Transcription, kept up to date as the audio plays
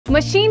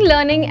Machine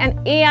learning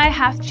and AI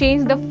have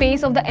changed the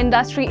face of the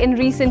industry in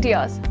recent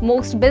years.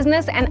 Most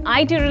business and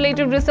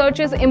IT-related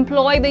researchers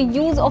employ the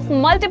use of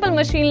multiple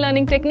machine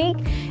learning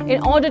techniques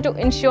in order to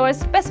ensure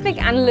specific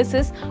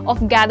analysis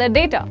of gathered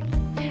data.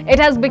 It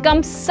has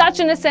become such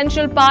an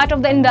essential part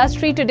of the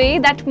industry today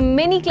that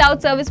many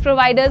cloud service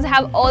providers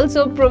have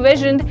also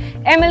provisioned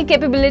ML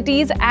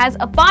capabilities as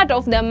a part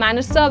of their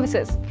managed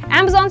services.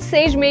 Amazon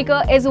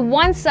SageMaker is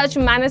one such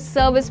managed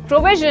service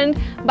provisioned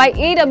by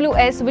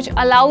AWS, which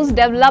allows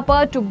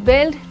developers to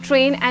build,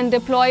 train, and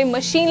deploy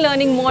machine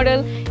learning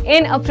model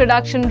in a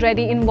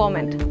production-ready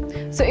environment.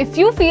 So if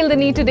you feel the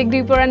need to dig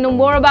deeper and know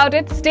more about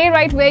it, stay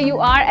right where you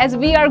are, as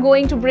we are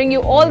going to bring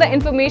you all the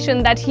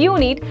information that you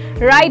need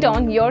right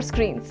on your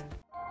screens.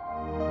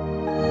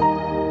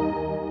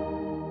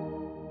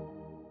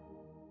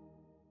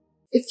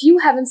 If you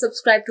haven't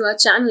subscribed to our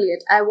channel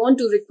yet, I want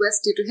to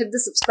request you to hit the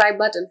subscribe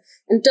button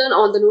and turn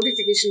on the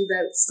notification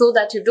bell so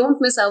that you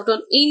don't miss out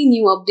on any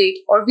new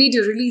update or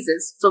video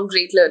releases from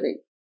Great Learning.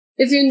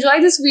 If you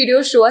enjoyed this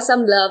video, show us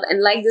some love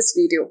and like this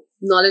video.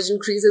 Knowledge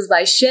increases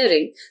by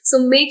sharing, so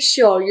make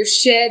sure you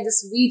share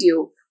this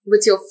video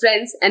with your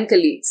friends and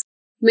colleagues.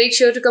 Make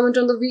sure to comment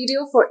on the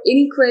video for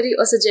any query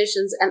or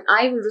suggestions, and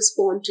I will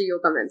respond to your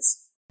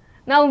comments.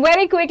 Now,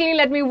 very quickly,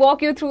 let me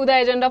walk you through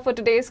the agenda for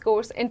today's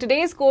course. In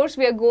today's course,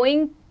 we are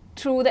going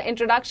through the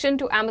introduction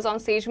to Amazon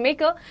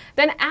SageMaker,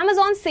 then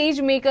Amazon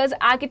SageMaker's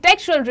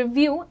architectural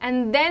review,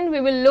 and then we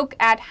will look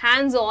at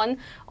hands-on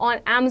on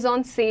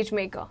Amazon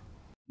SageMaker.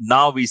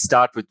 Now we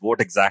start with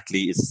what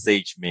exactly is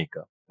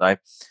SageMaker, right?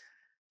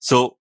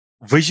 So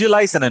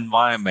visualize an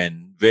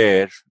environment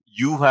where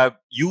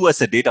you as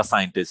a data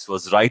scientist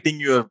was writing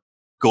your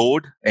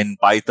code in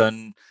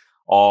Python,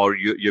 or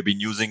you've been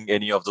using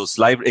any of those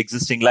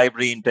existing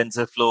library in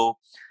TensorFlow,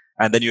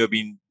 and then you have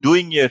been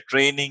doing your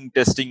training,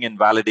 testing, and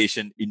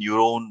validation in your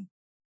own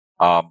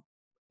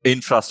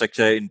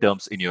infrastructure in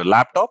your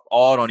laptop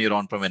or on your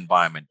on-prem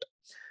environment.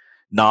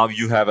 Now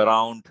you have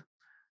around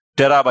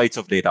terabytes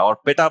of data or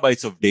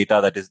petabytes of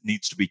data that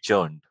needs to be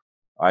churned,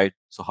 right?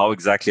 So how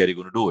exactly are you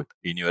going to do it?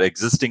 In your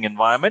existing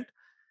environment,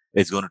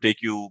 it's going to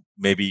take you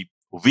maybe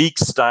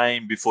weeks'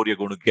 time before you're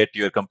going to get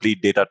your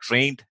complete data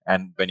trained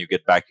and when you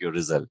get back your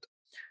result.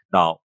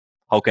 Now,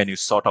 how can you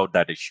sort out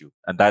that issue?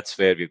 And that's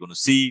where we're going to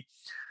see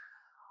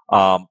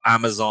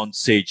Amazon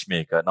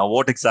SageMaker. Now,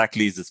 what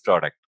exactly is this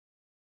product?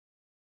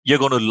 You're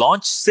going to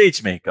launch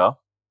SageMaker.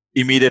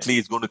 Immediately,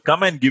 it's going to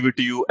come and give it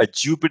to you a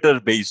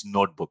Jupyter-based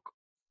notebook.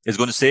 It's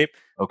going to say,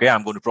 okay,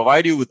 I'm going to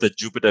provide you with a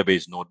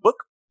Jupyter-based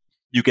notebook.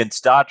 You can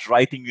start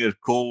writing your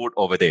code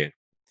over there.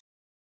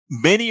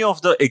 Many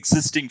of the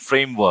existing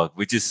framework,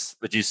 which is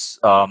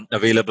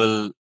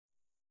available,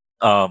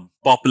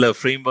 popular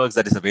frameworks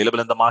that is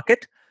available in the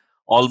market,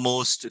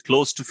 almost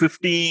close to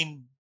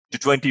 15 to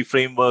 20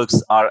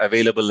 frameworks are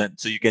available. And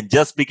so you can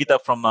just pick it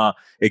up from an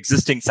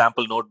existing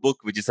sample notebook,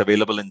 which is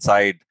available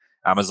inside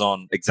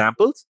Amazon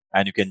examples,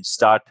 and you can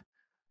start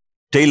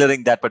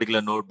tailoring that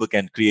particular notebook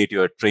and create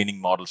your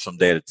training models from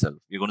there itself.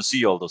 You're going to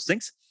see all those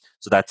things.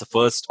 So that's the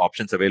first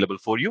options available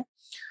for you.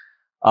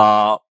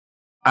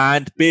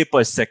 And pay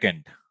per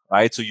second,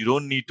 right? So you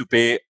don't need to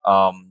pay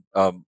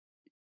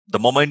the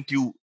moment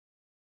you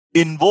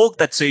invoke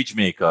that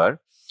SageMaker,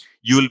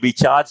 you will be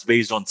charged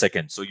based on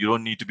seconds. So you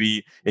don't need to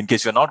be, in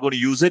case you're not going to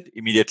use it,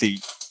 immediately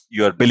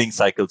your billing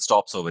cycle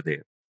stops over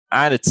there.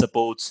 And it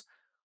supports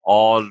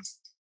all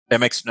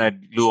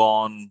MXNet,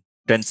 Gluon,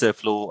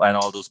 TensorFlow, and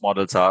all those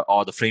models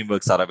all the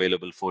frameworks are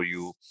available for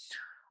you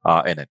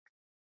in it,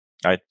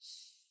 right?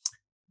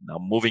 Now,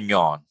 moving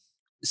on.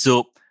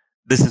 So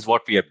this is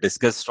what we have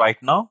discussed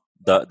right now,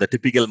 the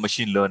typical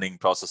machine learning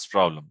process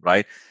problem,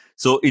 right?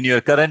 So in your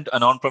current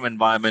on-prem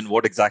environment,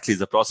 what exactly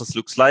the process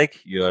looks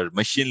like? Your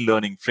machine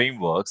learning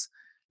frameworks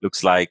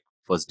looks like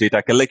first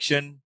data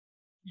collection.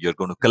 You're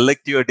going to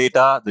collect your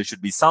data. There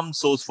should be some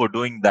source for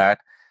doing that.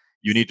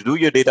 You need to do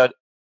your data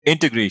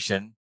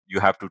integration. You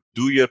have to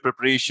do your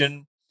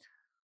preparation.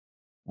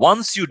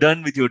 Once you're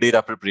done with your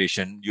data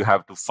preparation, you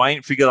have to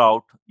figure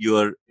out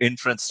your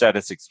inference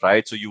statistics,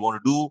 right? So you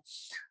want to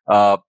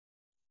do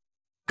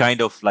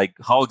kind of like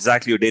how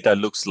exactly your data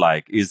looks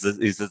like. Is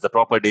this the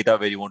proper data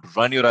where you want to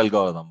run your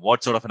algorithm?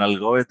 What sort of an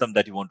algorithm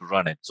that you want to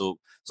run it? So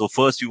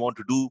first you want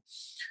to do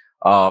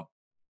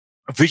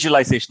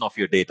visualization of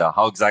your data,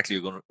 how exactly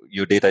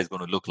your data is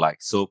going to look like.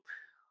 So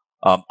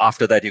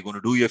after that, you're going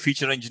to do your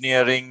feature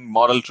engineering,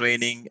 model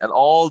training, and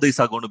all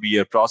these are going to be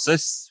a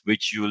process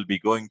which you will be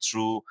going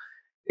through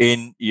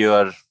in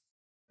your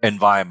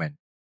environment,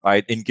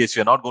 right? In case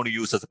you're not going to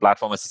use as a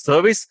platform as a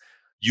service,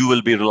 you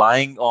will be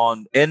relying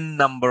on n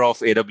number of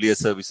AWS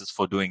services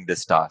for doing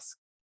this task.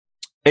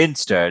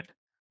 Instead,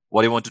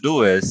 what you want to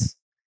do is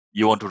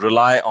you want to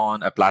rely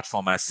on a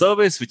platform as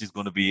service, which is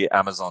going to be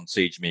Amazon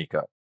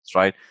SageMaker,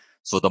 right?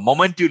 So the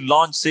moment you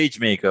launch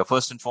SageMaker,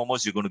 first and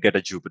foremost, you're going to get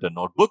a Jupyter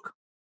notebook.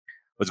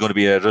 It's going to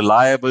be a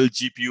reliable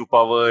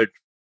GPU-powered,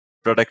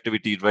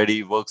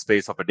 productivity-ready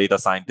workspace of a data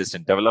scientist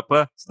and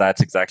developer. So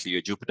that's exactly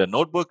your Jupyter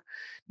notebook.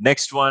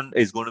 Next one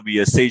is going to be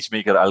a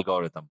SageMaker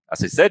algorithm.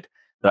 As I said,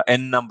 the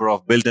n number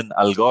of built-in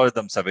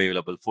algorithms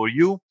available for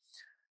you.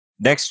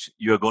 Next,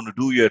 you're going to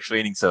do your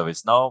training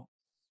service. Now,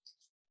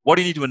 what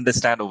you need to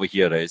understand over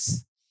here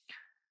is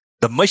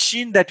the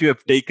machine that you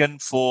have taken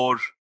for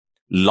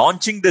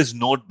launching this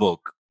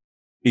notebook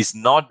is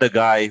not the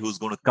guy who's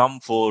going to come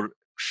for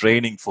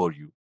training for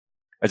you.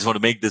 I just want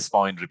to make this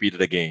point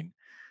repeated again.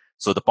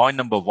 So the point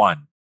number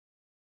one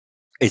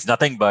is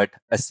nothing but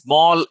a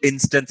small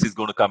instance is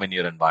going to come in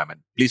your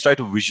environment. Please try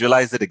to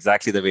visualize it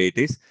exactly the way it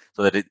is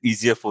so that it's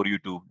easier for you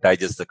to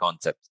digest the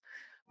concepts.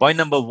 Point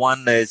number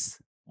one is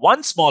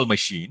one small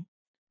machine,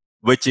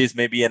 which is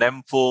maybe an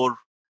M4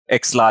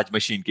 X large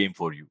machine came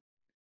for you,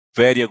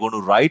 where you're going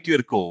to write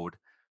your code,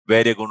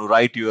 where you're going to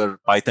write your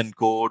Python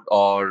code,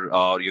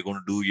 or you're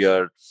going to do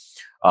your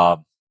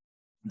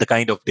the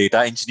kind of data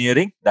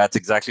engineering. That's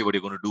exactly what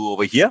you're going to do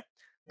over here.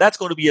 That's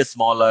going to be a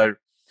smaller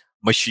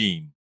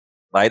machine,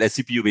 right? A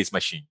CPU-based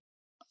machine,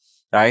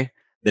 right?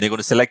 Then you're going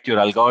to select your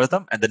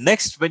algorithm. And the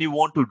next, when you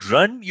want to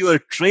run your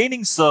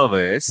training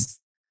service,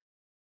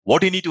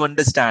 what you need to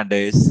understand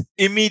is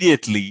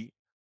immediately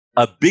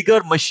a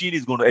bigger machine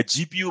is going to, a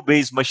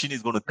GPU-based machine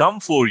is going to come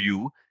for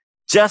you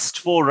just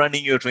for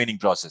running your training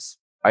process,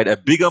 right? A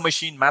bigger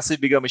machine, massive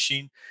bigger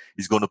machine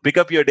is going to pick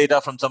up your data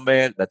from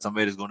somewhere. That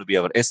somewhere is going to be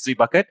our S3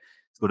 bucket.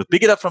 It's going to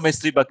pick it up from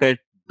S3 bucket,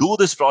 do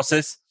this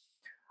process,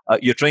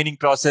 your training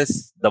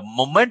process. The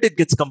moment it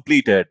gets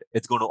completed,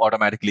 it's going to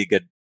automatically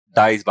get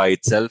dies by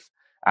itself,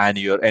 and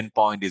your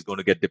endpoint is going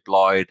to get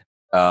deployed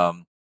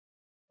in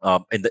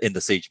the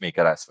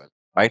SageMaker as well,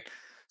 right?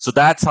 So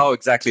that's how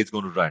exactly it's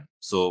going to run.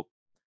 So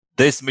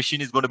this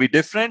machine is going to be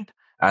different,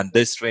 and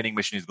this training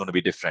machine is going to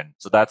be different.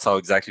 So that's how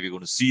exactly we're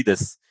going to see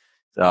this,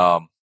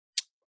 how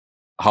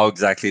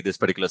exactly this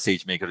particular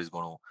SageMaker is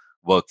going to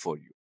work for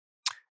you.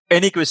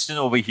 Any question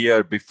over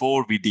here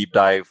before we deep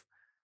dive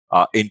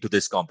into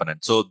this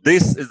component? So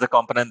this is the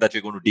component that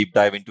we're going to deep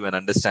dive into and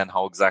understand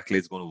how exactly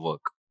it's going to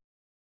work.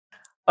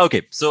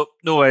 Okay, so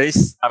no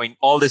worries. I mean,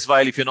 all this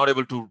while, if you're not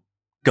able to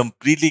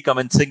completely come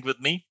and sync with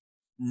me,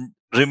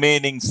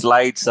 remaining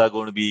slides are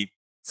going to be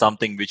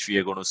something which we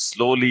are going to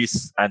slowly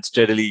and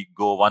steadily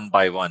go one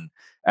by one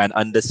and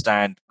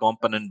understand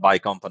component by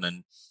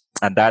component.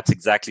 And that's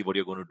exactly what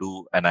you're going to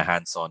do in a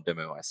hands-on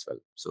demo as well.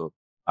 So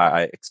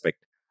I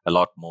expect a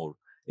lot more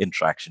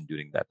interaction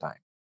during that time.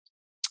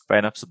 Fair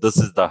enough. So this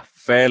is the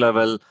fair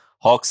level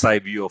hawk's eye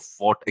view of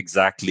what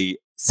exactly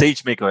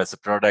SageMaker as a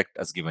product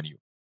has given you.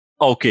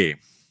 Okay.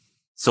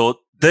 So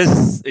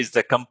this is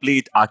the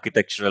complete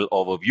architectural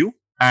overview.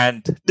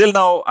 And till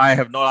now, I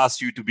have not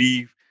asked you to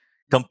be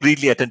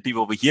completely attentive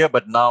over here,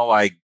 but now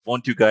I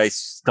want you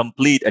guys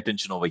complete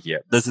attention over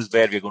here. This is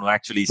where we're going to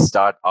actually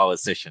start our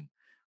session,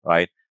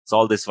 right? So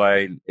all this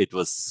while, it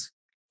was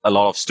a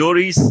lot of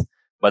stories,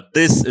 but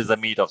this is the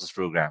meat of this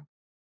program.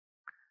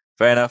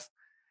 Fair enough.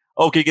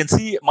 Okay, you can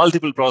see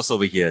multiple process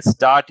over here.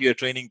 Start your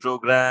training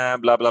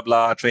program, blah, blah,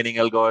 blah, training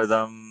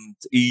algorithm,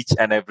 each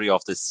and every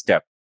of this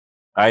step,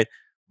 right?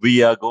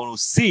 We are going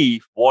to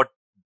see what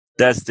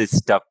does this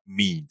stuff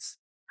means.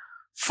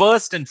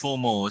 First and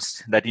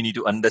foremost that you need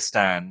to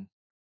understand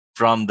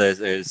from this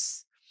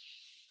is,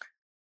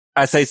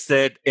 as I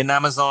said, in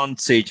Amazon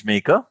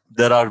SageMaker,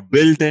 there are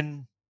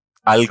built-in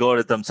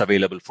algorithms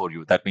available for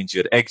you. That means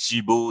your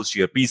XGBoost,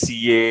 your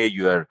PCA,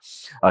 your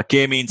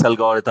K-means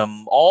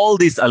algorithm. All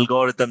these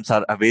algorithms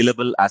are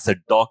available as a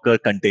Docker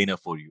container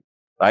for you,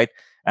 right?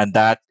 And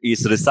that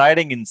is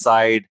residing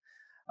inside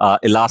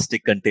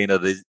Elastic Container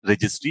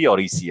Registry or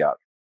ECR.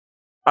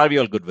 Are we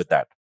all good with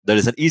that? There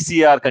is an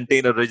ECR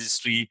container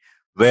registry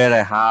where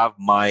I have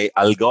my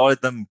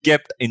algorithm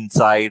kept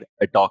inside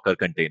a Docker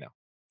container.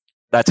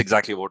 That's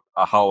exactly what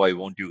how I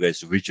want you guys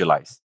to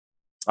visualize.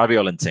 Are we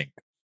all in sync?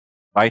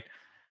 Right?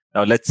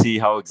 Now let's see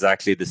how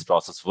exactly this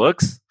process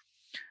works.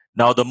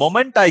 Now, the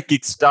moment I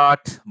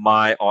kickstart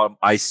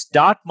I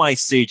start my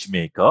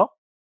SageMaker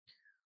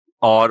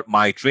or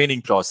my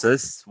training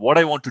process, what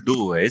I want to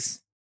do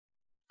is,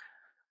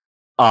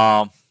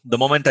 the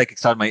moment I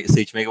kickstart my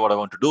SageMaker, what I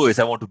want to do is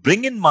I want to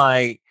bring in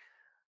my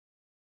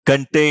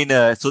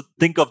container. So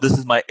think of this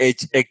as my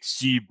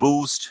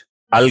XGBoost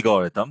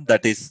algorithm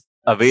that is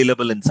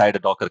available inside a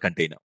Docker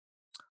container,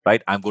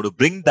 right? I'm going to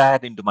bring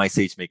that into my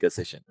SageMaker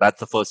session. That's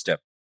the first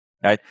step,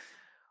 right?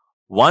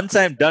 Once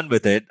I'm done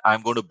with it,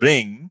 I'm going to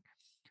bring,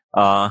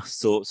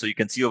 so you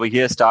can see over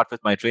here, start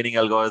with my training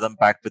algorithm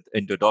packed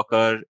into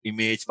Docker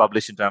image,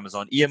 published into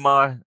Amazon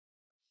EMR.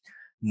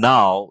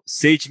 Now,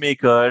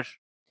 SageMaker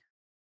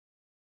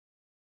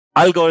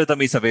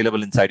algorithm is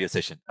available inside your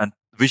session, and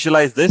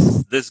visualize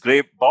this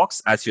gray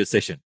box as your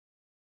session,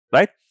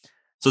 right?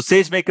 So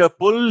SageMaker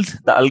pulled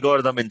the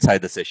algorithm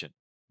inside the session.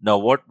 Now,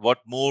 what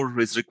more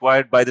is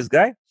required by this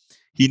guy?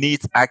 He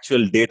needs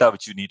actual data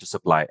which you need to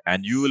supply,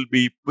 and you will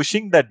be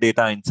pushing that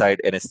data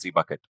inside an S3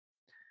 bucket.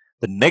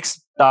 The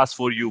next task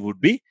for you would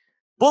be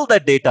pull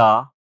that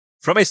data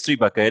from S3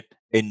 bucket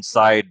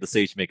inside the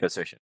SageMaker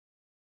session.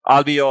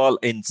 Are we all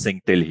in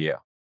sync till here?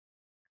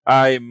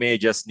 I may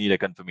just need a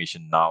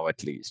confirmation now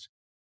at least.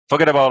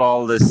 Forget about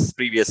all this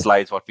previous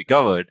slides, what we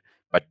covered,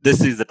 but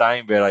this is the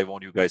time where I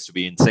want you guys to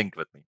be in sync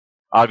with me.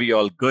 Are we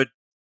all good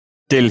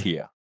till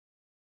here?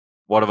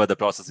 Whatever the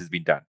process has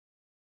been done.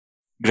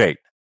 Great.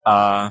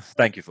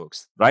 Thank you,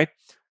 folks. Right.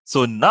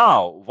 So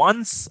now,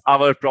 once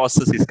our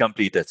process is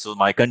completed, so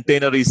my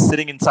container is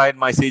sitting inside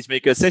my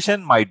SageMaker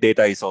session, my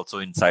data is also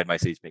inside my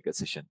SageMaker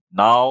session.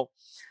 Now,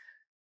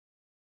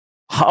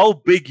 how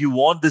big you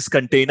want this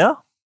container,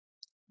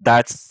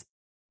 that's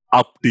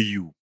up to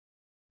you.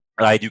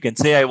 Right, you can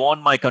say I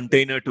want my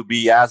container to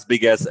be as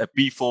big as a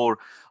P4,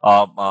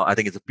 I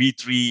think it's a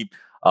P3,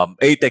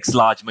 8x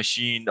large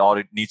machine, or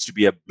it needs to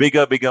be a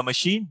bigger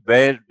machine.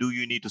 Where do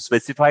you need to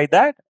specify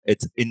that?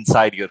 It's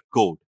inside your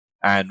code,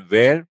 and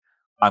where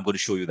I'm going to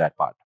show you that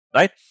part,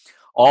 right?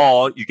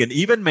 Or you can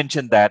even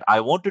mention that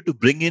I wanted to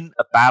bring in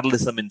a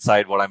parallelism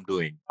inside what I'm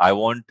doing. I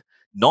want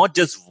not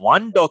just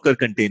one Docker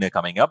container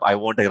coming up. I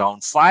want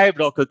around 5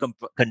 Docker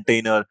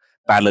container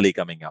parallelly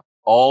coming up.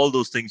 All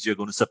those things you're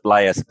going to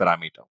supply as a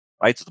parameter,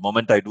 right? So the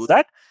moment I do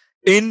that,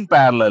 in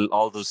parallel,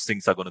 all those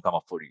things are going to come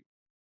up for you.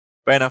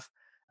 Fair enough.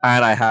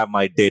 And I have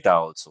my data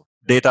also.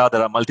 Data,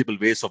 there are multiple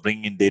ways of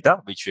bringing in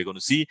data, which we're going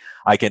to see.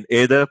 I can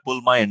either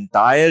pull my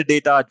entire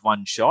data at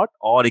one shot,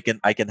 or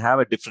I can have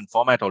a different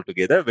format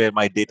altogether where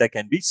my data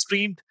can be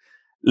streamed.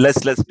 Less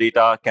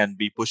data can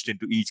be pushed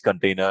into each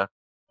container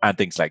and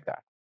things like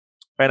that.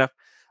 Fair enough.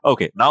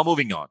 Okay, now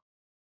moving on.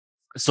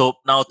 So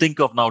now think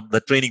of now the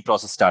training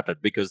process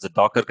started because the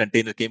Docker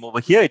container came over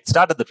here. It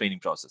started the training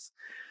process.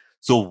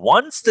 So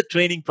once the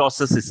training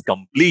process is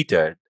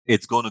completed,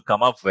 it's going to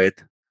come up with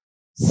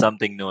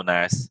something known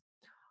as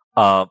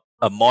a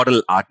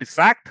model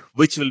artifact,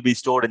 which will be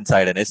stored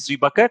inside an S3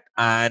 bucket,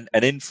 and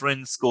an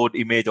inference code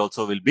image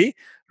also will be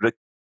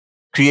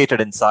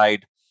created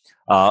inside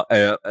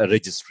a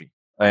registry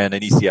and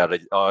an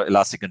ECR or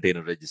Elastic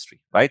Container Registry,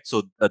 right?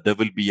 So there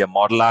will be a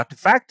model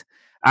artifact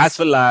as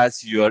well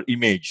as your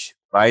image,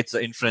 right? So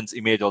inference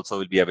image also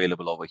will be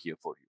available over here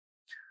for you,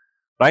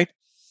 right?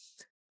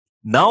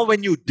 Now,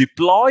 when you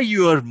deploy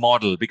your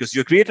model, because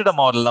you created a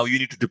model, now you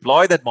need to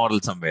deploy that model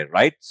somewhere,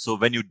 right? So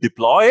when you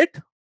deploy it,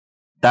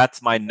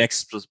 that's my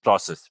next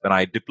process. When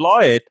I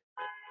deploy it,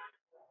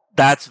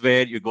 that's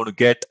where you're going to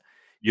get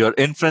your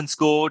inference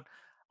code.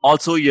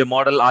 Also, your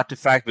model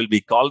artifact will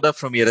be called up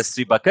from your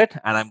S3 bucket,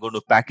 and I'm going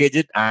to package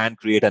it and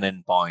create an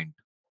endpoint.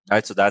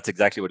 Right, so that's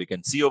exactly what you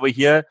can see over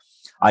here.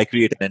 I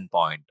create an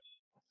endpoint.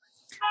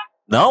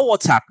 Now,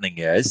 what's happening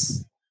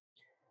is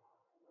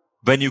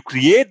when you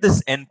create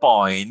this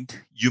endpoint,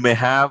 you may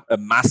have a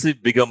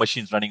massive bigger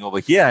machines running over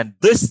here. And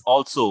this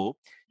also,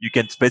 you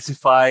can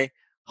specify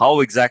how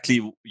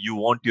exactly you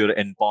want your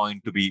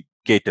endpoint to be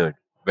catered,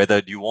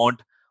 whether you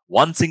want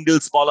one single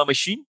smaller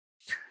machine.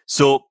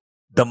 So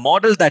the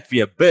model that we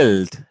have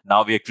built,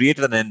 now we have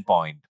created an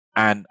endpoint.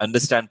 And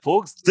understand,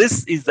 folks,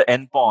 this is the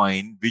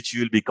endpoint which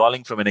you will be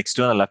calling from an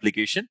external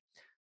application.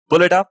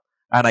 Pull it up,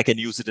 and I can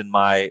use it in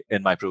my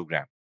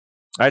program.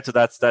 Right. So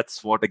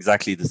that's what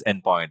exactly this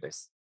endpoint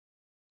is.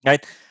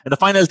 Right. And the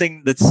final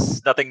thing,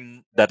 that's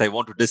nothing that I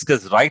want to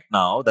discuss right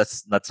now.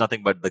 That's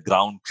nothing but the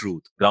ground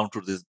truth. Ground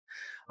truth is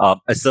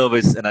a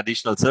service, an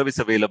additional service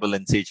available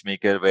in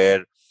SageMaker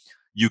where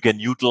you can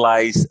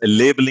utilize a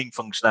labeling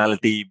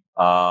functionality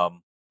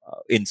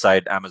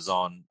inside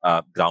Amazon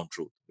ground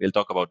truth. We'll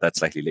talk about that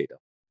slightly later.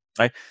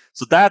 Right.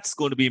 So that's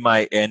going to be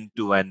my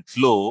end-to-end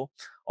flow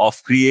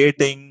of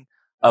creating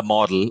a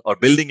model or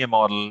building a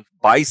model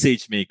by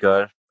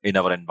SageMaker in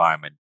our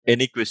environment.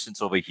 Any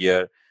questions over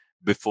here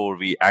before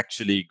we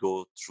actually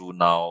go through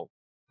now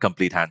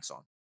complete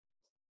hands-on?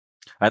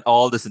 And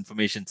all these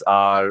informations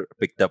are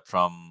picked up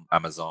from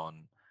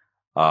Amazon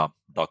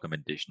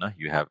documentation.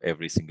 You have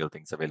every single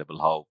thing's available,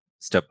 how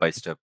step by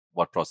step,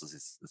 what process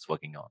is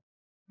working on.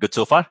 Good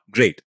so far?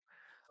 Great.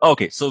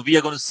 Okay, so we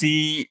are going to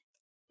see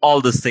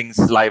all these things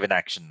live in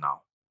action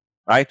now,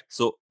 right?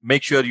 So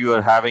make sure you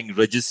are having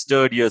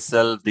registered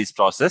yourself this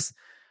process,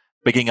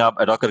 picking up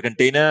a Docker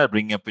container,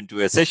 bringing up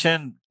into a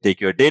session, take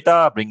your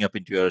data, bring up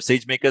into your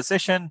SageMaker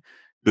session,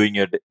 doing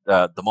your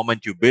the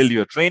moment you build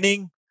your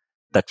training,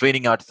 the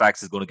training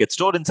artifacts is going to get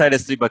stored inside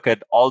S3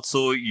 bucket.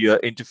 Also, your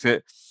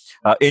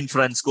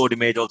inference code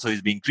image also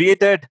is being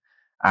created.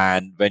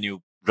 And when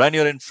you run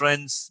your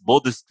inference,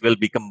 both this will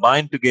be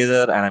combined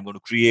together, and I'm going to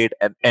create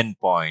an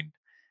endpoint.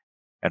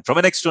 And from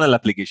an external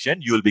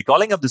application, you will be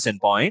calling up this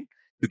endpoint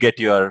to get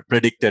your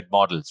predicted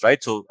models,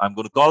 right? So I'm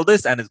going to call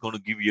this, and it's going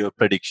to give you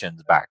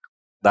predictions back.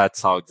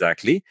 That's how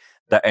exactly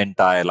the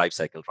entire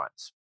lifecycle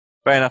runs.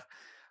 Fair enough.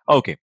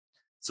 Okay.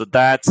 So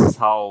that's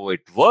how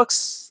it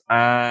works.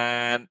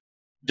 And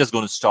just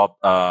going to stop,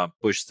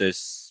 push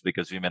this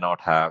because we may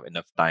not have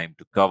enough time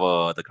to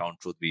cover the ground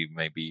truth. We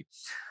may be.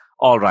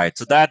 All right.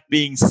 So that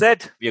being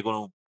said, we are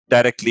going to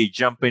directly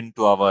jump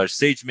into our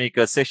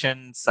SageMaker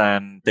sessions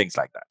and things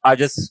like that. I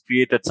just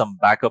created some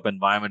backup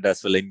environment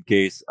as well in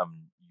case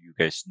you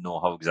guys know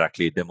how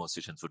exactly demo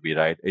sessions would be,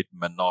 right? It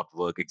may not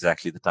work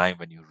exactly the time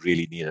when you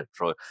really need it.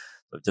 So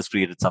just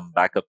created some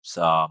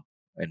backups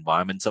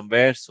environment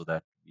somewhere so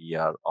that we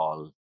are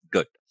all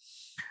good.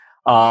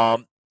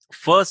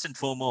 First and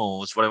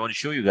foremost, what I want to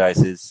show you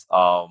guys is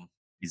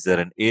there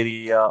an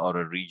area or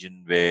a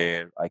region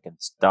where I can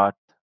start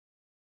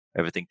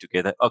everything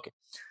together. Okay,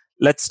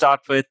 let's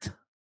start with,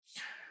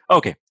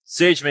 okay,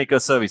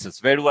 SageMaker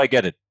services. Where do I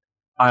get it?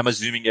 I'm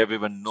assuming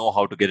everyone know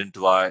how to get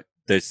into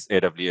this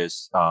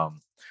AWS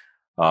um,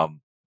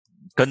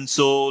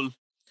 console,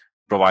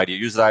 provide your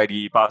user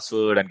ID,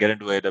 password, and get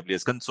into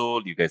AWS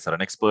console. You guys are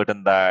an expert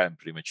in that. I'm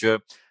pretty much sure.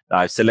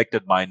 I've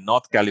selected my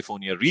North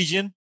California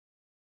region,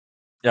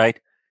 right?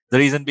 The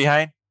reason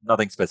behind,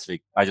 nothing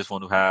specific. I just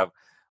want to have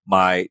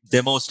my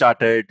demo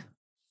started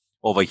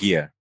over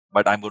here,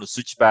 but I'm going to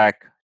switch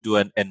back to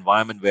an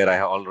environment where I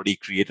have already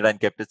created and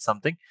kept it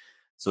something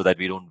so that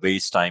we don't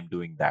waste time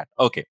doing that.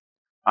 Okay.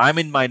 I'm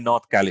in my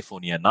North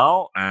California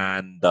now,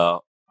 and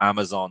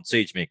Amazon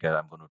SageMaker.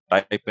 I'm going to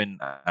type in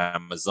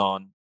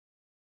Amazon.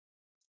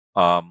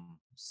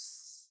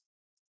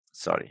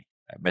 Sorry,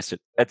 I missed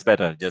it. It's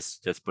better.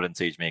 Just put in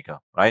SageMaker,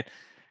 right?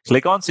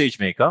 Click on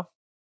SageMaker,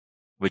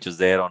 which is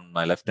there on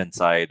my left-hand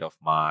side of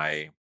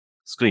my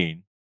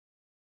screen.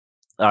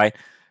 All right.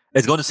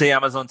 It's going to say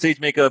Amazon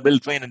SageMaker,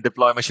 build, train, and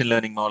deploy machine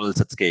learning models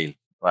at scale,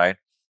 right?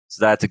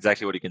 So that's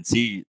exactly what you can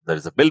see.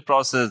 There's a build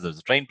process, there's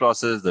a train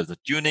process, there's a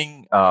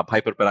tuning,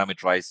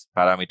 hyperparameterized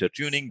parameter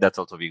tuning. That's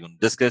also we're going to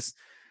discuss.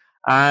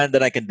 And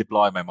then I can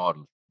deploy my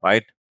model,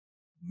 right?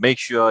 Make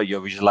sure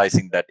you're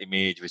visualizing that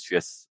image, which we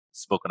have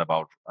spoken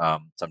about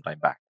some time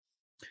back.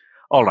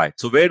 All right.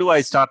 So where do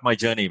I start my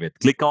journey with?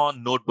 Click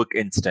on Notebook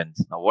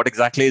Instance. Now, what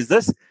exactly is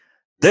this?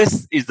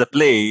 This is the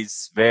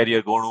place where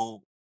you're going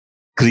to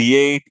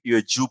create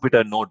your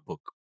Jupyter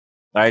notebook,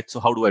 right?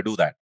 So how do I do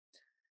that?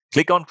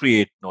 Click on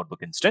Create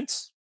Notebook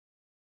Instance.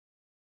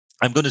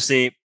 I'm going to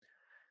say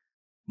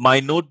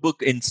my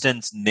notebook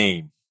instance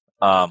name,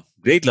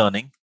 Great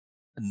Learning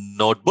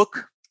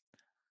Notebook.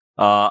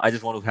 I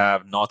just want to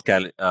have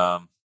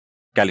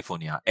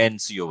California,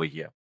 NC over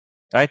here,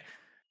 right?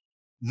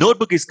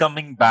 Notebook is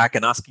coming back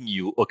and asking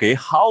you, okay,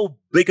 how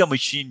big a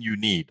machine you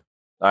need,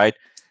 right?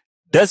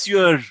 Does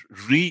your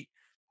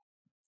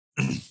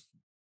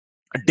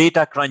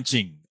data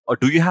crunching, or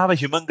do you have a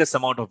humongous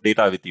amount of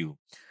data with you?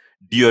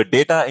 Your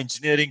data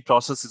engineering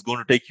process is going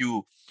to take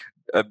you,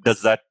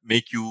 does that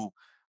make you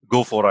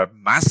go for a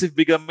massive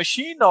bigger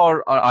machine,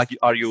 or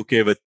are you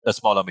okay with a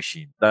smaller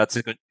machine? That's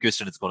a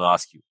question it's going to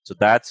ask you. So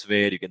that's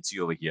where you can see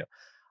over here.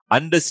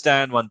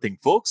 Understand one thing,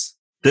 folks.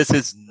 This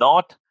is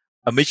not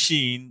a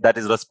machine that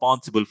is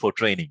responsible for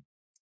training,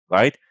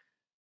 right?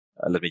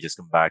 Let me just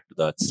come back to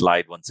that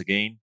slide once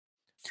again.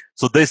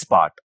 So this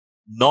part,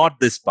 not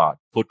this part.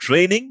 For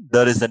training,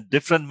 there is a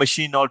different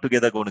machine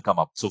altogether going to come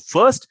up. So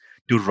first,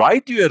 to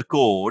write your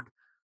code,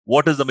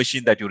 what is the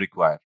machine that you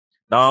require?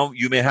 Now,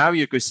 you may have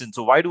your question.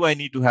 So why do I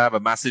need to have a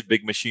massive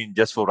big machine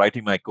just for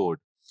writing my code?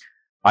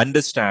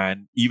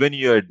 Understand, even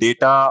your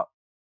data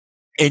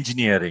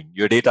engineering,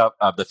 your data,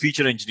 the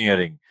feature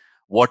engineering,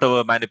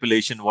 whatever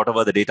manipulation,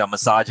 whatever the data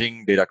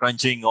massaging, data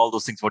crunching, all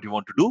those things, what you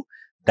want to do,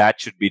 that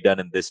should be done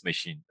in this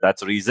machine.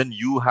 That's the reason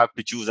you have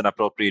to choose an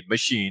appropriate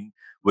machine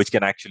which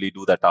can actually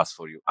do that task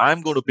for you.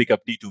 I'm going to pick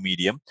up T2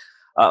 Medium.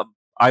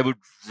 I would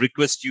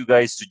request you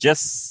guys to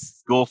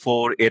just go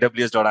for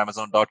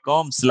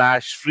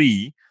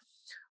aws.amazon.com/free,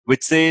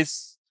 which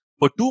says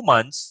for 2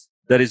 months,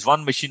 there is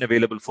one machine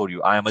available for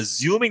you. I am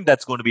assuming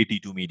that's going to be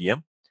T2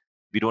 Medium.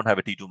 We don't have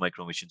a T2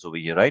 micro machines over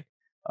here, right?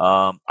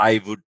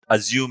 I would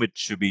assume it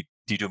should be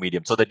T2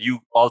 medium so that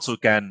you also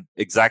can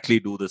exactly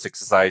do this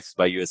exercise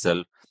by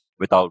yourself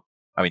without,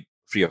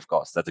 free of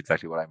cost. That's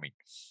exactly what I mean,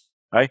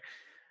 right?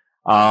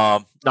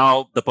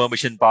 Now the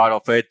permission part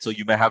of it. So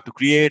you may have to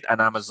create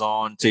an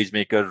Amazon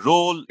SageMaker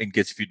role. In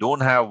case if you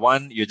don't have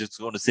one, you're just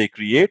going to say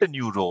create a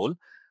new role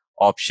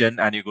option,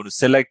 and you're going to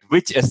select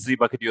which S3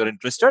 bucket you're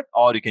interested,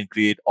 or you can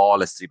create all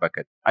S3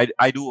 bucket.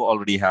 I do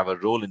already have a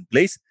role in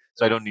place,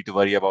 so I don't need to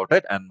worry about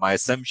it. And my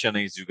assumption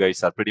is you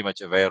guys are pretty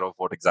much aware of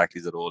what exactly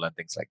is the role and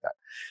things like that.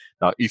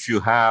 Now, if you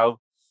have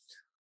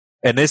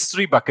an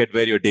S3 bucket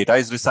where your data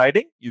is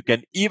residing, you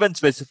can even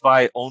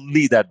specify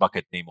only that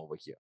bucket name over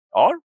here.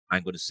 Or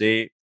I'm going to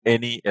say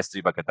any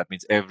S3 bucket. That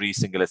means every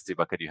single S3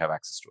 bucket you have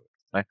access to it.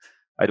 Right?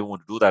 I don't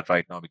want to do that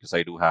right now because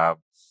I do have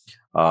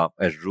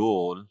a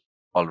role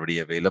already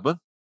available.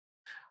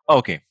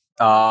 Okay.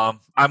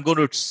 I'm going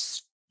to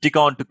stick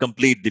on to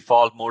complete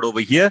default mode over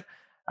here.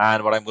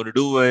 And what I'm going to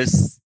do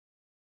is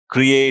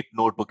create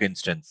notebook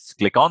instance.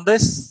 Click on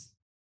this.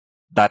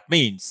 That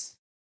means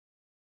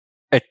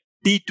a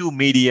T2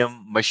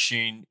 medium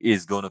machine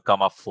is going to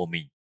come up for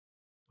me.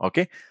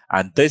 Okay.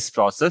 And this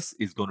process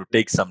is going to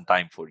take some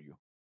time for you.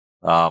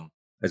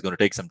 It's going to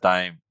take some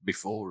time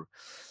before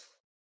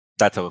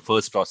that's our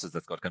first process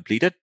that's got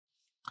completed.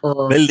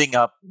 Building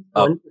up.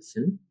 One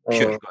question.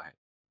 Sure, go ahead.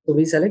 So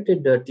we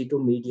selected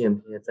T2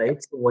 medium here,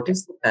 right? So what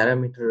is the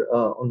parameter?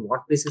 On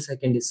what basis I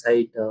can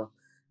decide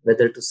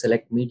whether to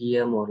select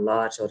medium or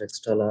large or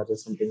extra large or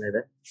something like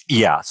that?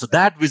 Yeah, so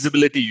that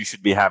visibility you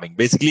should be having.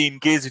 Basically, in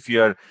case if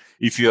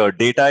your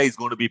data is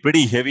going to be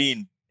pretty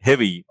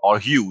heavy or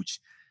huge,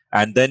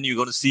 and then you're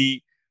going to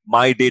see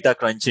my data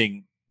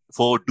crunching.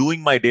 For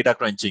doing my data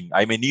crunching,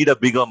 I may need a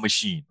bigger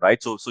machine,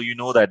 right? So you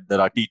know that there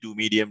are T2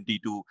 medium,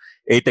 T2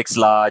 8x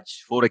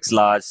large, 4x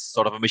large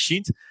sort of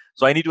machines.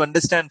 So I need to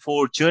understand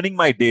for churning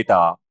my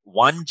data,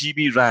 1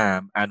 GB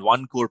RAM and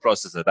 1 core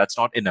processor, that's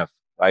not enough,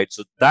 right?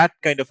 So that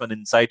kind of an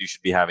insight you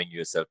should be having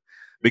yourself,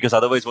 because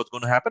otherwise what's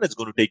going to happen, it's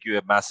going to take you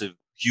a massive,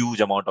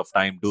 huge amount of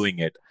time doing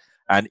it.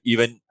 And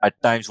even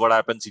at times, what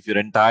happens if your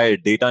entire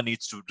data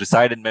needs to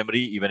reside in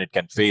memory, even it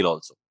can fail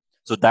also.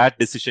 So that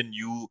decision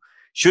you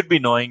should be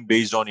knowing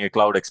based on your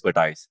cloud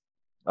expertise.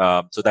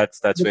 So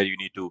that's where you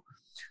need to.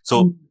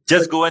 So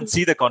just go and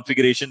see the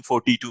configuration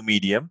for T2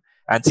 medium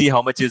and see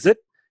how much is it.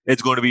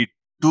 It's going to be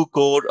 4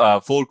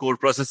 core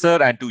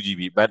processor and 2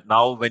 GB. But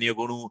now when you're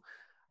going to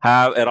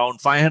have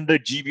around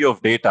 500 GB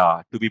of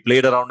data to be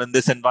played around in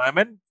this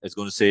environment, it's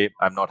going to say,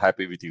 I'm not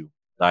happy with you,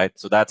 right?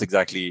 So that's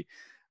exactly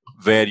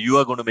where you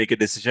are going to make a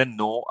decision.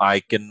 No,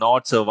 I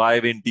cannot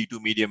survive in T2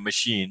 medium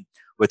machine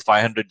with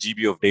 500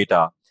 GB of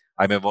data.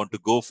 I may want to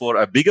go for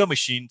a bigger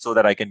machine so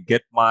that I can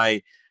get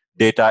my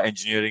data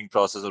engineering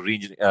process or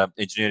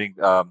engineering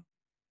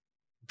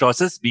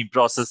process being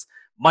processed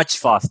much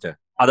faster.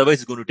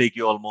 Otherwise, it's going to take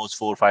you almost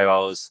 4 or 5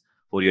 hours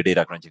for your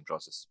data crunching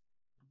process.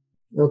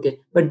 Okay,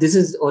 but this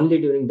is only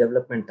during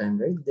development time,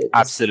 right?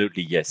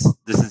 Absolutely, yes.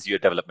 This is your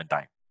development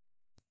time.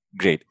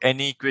 Great.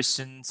 Any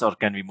questions, or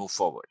can we move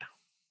forward?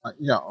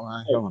 Yeah,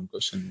 I have one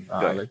question.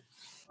 Go ahead.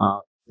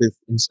 This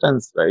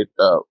instance, right?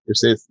 It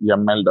says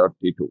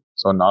ML.T2.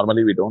 So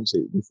normally we don't say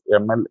this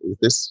ML. Is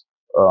this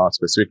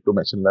specific to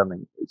machine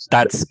learning?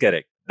 That's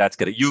correct. That's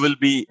correct. You will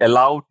be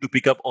allowed to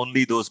pick up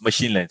only those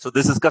machine learning. So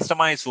this is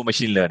customized for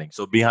machine learning.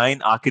 So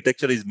behind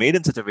architecture is made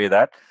in such a way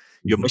that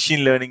your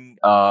machine learning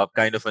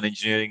kind of an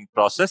engineering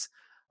process,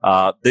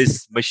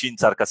 these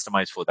machines are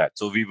customized for that.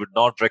 So we would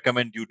not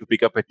recommend you to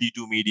pick up a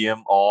T2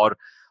 medium or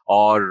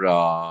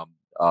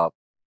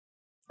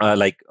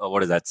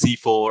what is that,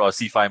 C4 or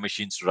C5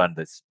 machines to run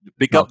this. You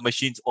pick up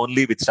machines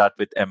only which start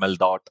with ML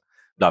dot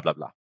blah blah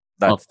blah.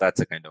 That's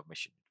a kind of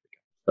machine.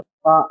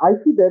 I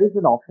see there is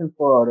an option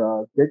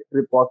for Git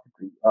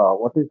repository.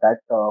 What is that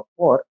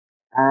for?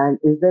 And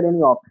is there any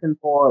option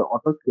for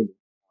auto scaling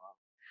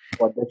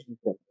for this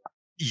system?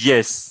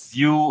 Yes,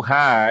 you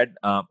had.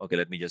 Okay,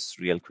 let me just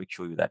real quick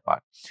show you that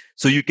part.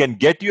 So you can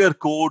get your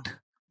code,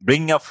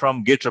 bring up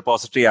from Git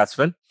repository as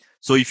well.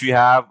 So if you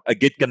have a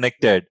Git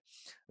connected,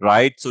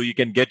 right? So you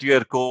can get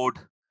your code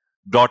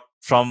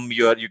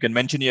you can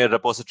mention your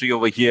repository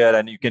over here,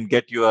 and you can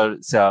get your,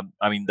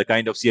 the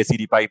kind of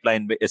CI/CD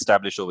pipeline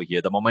established over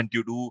here. The moment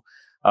you do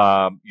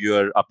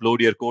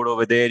upload your code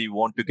over there, you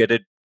want to get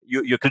it,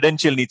 your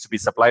credential needs to be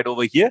supplied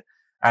over here,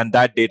 and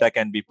that data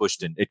can be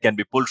pushed in. It can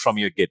be pulled from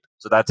your Git.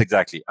 So that's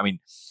exactly,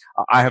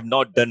 I have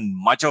not done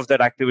much of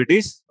that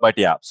activities, but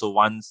yeah. So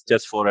once,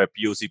 just for a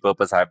POC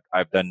purpose,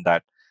 I've done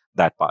that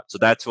part. So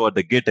that's what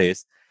the Git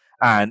is.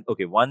 And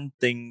okay, one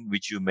thing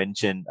which you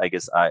mentioned, I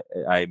guess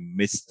I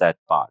missed that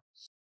part.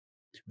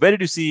 Where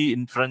did you see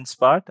inference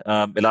part?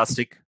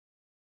 Elastic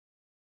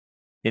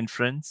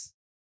inference,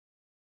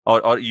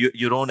 or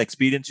your own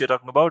experience you're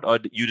talking about, or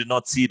you did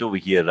not see it over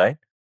here, right?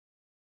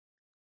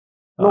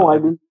 No, I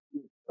didn't see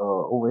it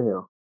over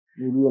here.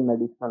 Maybe an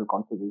additional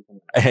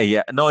configuration.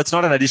 Yeah, no, it's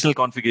not an additional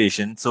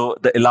configuration. So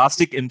the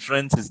elastic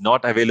inference is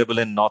not available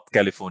in North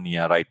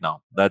California right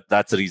now.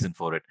 That's the reason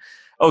for it.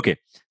 Okay,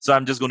 so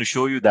I'm just going to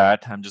show you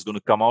that. I'm just going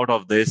to come out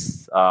of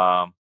this.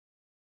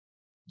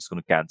 Just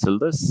going to cancel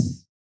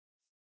this.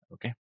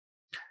 Okay.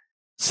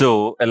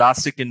 So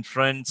elastic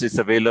inference is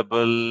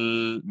available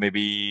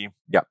maybe,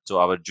 yeah. So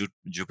our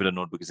Jupyter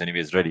notebook is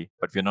anyways ready,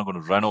 but we're not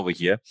going to run over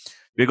here.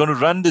 We're going to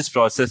run this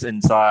process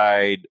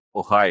inside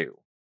Ohio,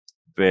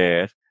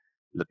 where,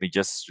 let me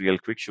just real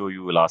quick show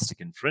you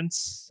elastic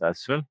inference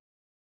as well.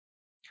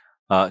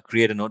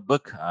 Create a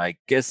notebook. I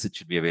guess it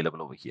should be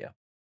available over here,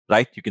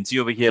 right? You can see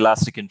over here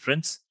elastic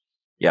inference.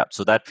 Yeah,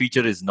 so that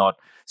feature is not.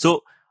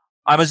 So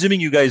I'm assuming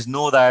you guys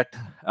know that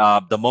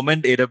the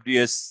moment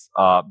AWS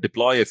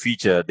deploy a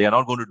feature, they are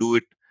not going to do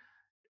it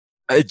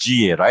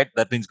GA, right?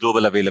 That means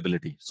global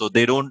availability. So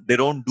they don't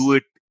do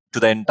it to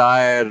the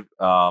entire.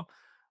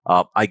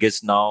 I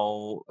guess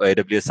now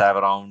AWS have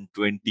around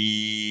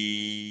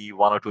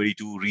 21 or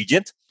 22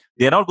 regions.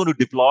 They are not going to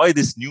deploy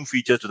this new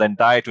feature to the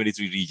entire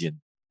 23 region.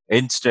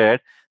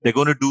 Instead, they're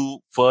going to do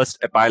first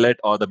a pilot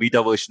or the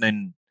beta version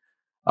in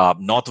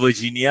North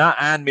Virginia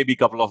and maybe a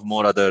couple of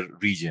more other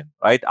region,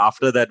 right?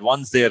 After that,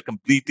 once they are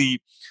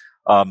completely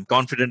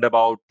confident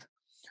about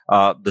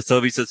the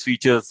services,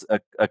 features,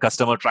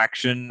 customer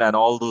traction, and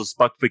all those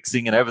bug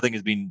fixing and everything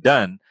is being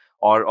done,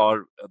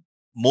 or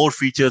more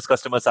features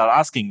customers are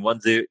asking,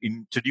 once they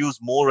introduce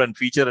more and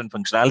feature and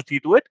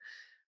functionality to it,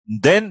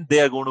 then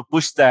they are going to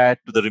push that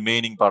to the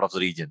remaining part of the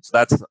region.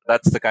 So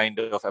that's the kind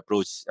of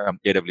approach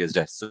AWS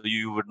does. So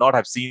you would not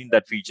have seen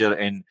that feature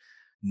in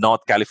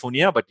North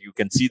California, but you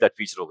can see that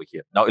feature over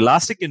here. Now,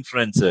 elastic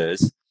inference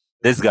is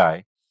this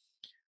guy.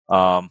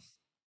 I'm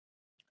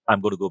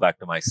going to go back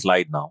to my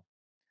slide now.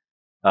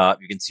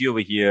 You can see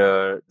over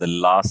here the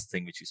last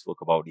thing which we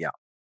spoke about. Yeah,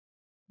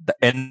 the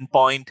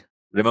endpoint.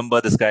 Remember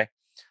this guy?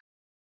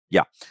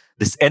 Yeah,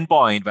 this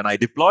endpoint. When I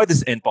deploy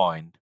this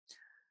endpoint,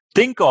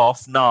 think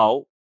of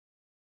now,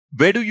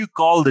 where do you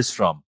call this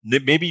from?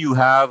 Maybe you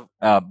have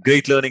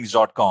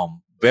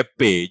greatlearnings.com, web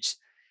page.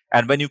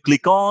 And when you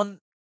click on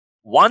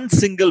one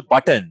single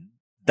button,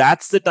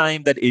 that's the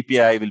time that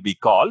API will be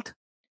called.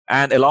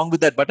 And along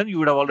with that button, you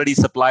would have already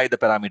supplied the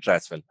parameter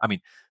as well. I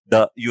mean,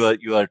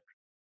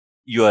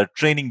 your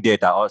training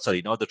data, or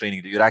sorry, not the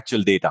training, your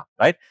actual data,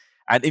 right?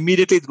 And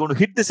immediately it's going to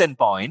hit this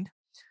endpoint,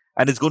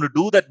 and it's going to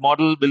do that.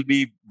 Model will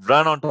be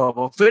run on top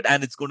of it,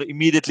 and it's going to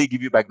immediately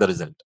give you back the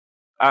result.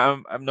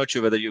 I'm not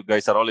sure whether you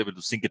guys are all able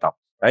to sync it up,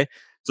 right?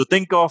 So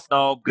think of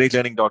now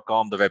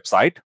greatlearning.com, the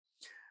website,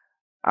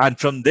 and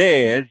from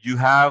there you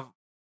have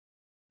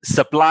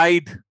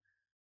supplied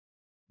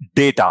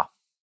data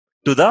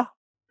to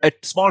a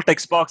small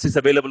text box is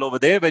available over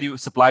there where you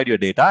supplied your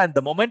data. And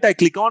the moment I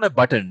click on a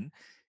button,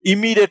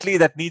 immediately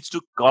that needs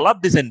to call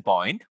up this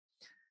endpoint,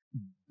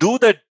 do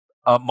the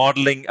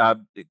modeling,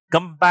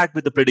 come back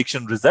with the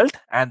prediction result,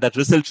 and that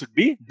result should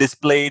be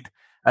displayed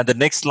at the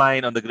next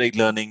line on the Great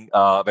Learning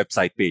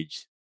website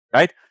page,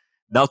 right?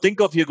 Now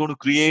think of, you're going to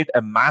create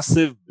a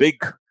massive,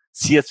 big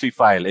CSV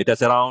file. It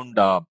has around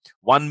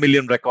 1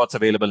 million records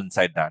available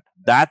inside that.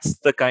 That's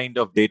the kind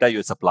of data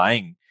you're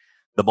supplying.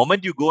 The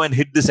moment you go and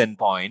hit this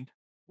endpoint,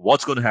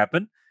 what's going to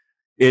happen?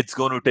 It's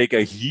going to take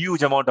a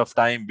huge amount of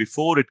time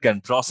before it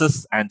can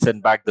process and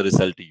send back the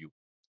result to you,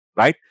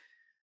 right?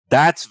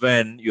 That's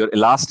when your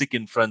elastic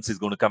inference is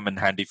going to come in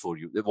handy for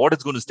you. What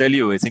it's going to tell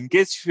you is, in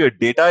case your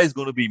data is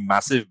going to be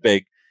massive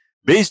big,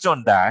 based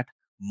on that,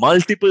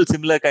 multiple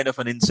similar kind of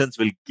an instance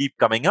will keep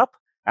coming up,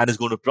 and it's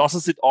going to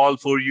process it all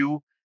for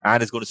you,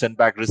 and it's going to send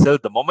back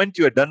result. The moment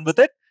you are done with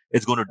it,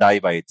 it's going to die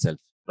by itself,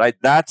 right?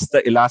 That's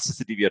the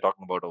elasticity we are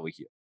talking about over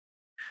here.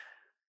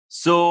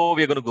 So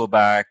we're going to go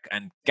back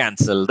and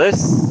cancel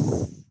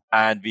this,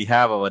 and we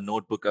have our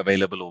notebook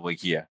available over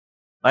here,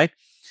 right?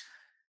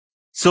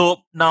 So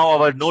now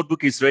our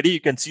notebook is ready.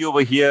 You can see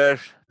over here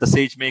the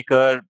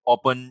SageMaker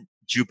Open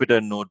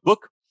Jupyter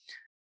Notebook.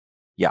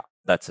 Yeah,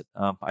 that's it.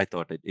 I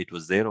thought it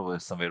was there over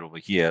somewhere over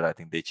here. I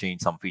think they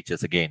changed some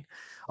features again.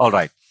 All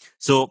right.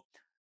 So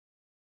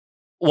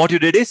what you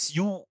did is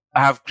you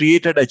have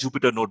created a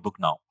Jupyter Notebook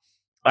now,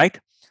 right?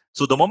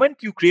 So the moment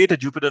you create a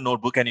Jupyter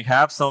Notebook and you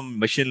have some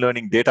machine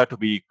learning data to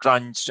be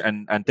crunched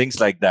and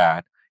things like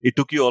that, it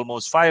took you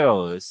almost 5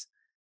 hours,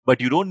 but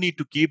you don't need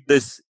to keep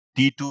this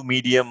T2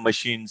 medium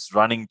machines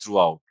running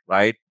throughout,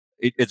 right?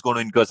 It's going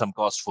to incur some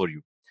cost for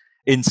you.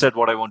 Instead,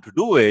 what I want to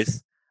do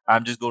is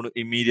I'm just going to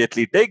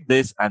immediately take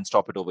this and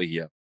stop it over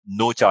here.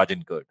 No charge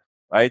incurred,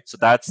 right? So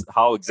that's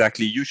how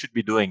exactly you should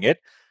be doing it.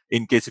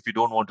 In case if you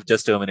don't want to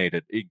just terminate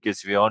it, in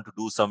case if you want to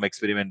do some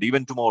experiment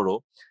even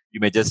tomorrow, you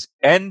may just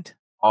end,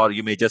 or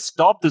you may just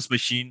stop this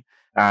machine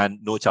and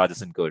no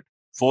charges incurred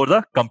for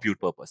the compute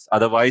purpose.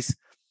 Otherwise,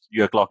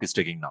 your clock is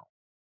ticking now.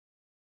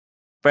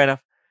 Fair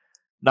enough.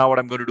 Now what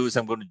I'm going to do is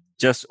I'm going to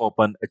just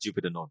open a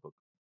Jupyter Notebook.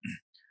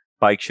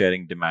 Bike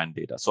sharing demand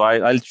data. So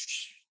I'll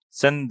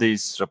send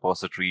this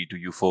repository to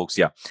you folks.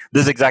 Yeah,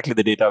 this is exactly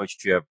the data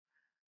which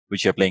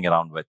you're playing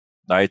around with,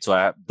 right? So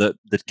I have the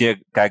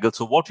Kaggle.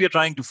 So what we are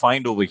trying to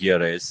find over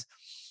here is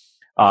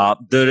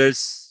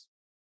this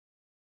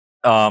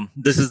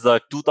is the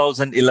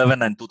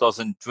 2011 and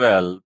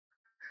 2012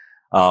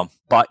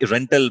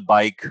 rental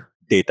bike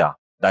data.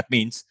 That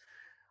means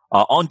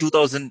on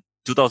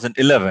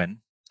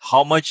 2011,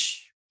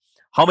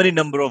 how many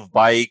number of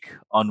bike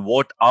on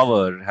what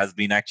hour has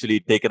been actually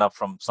taken up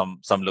from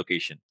some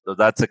location. So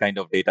that's the kind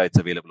of data it's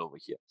available over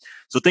here.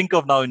 So think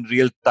of now in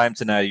real time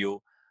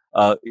scenario,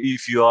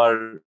 if you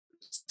are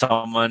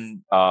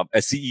someone, a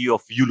CEO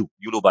of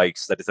Yulu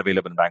bikes that is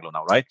available in Bangalore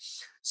now, right?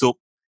 So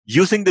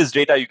using this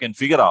data, you can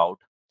figure out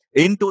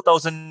in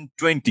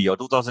 2020 or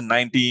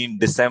 2019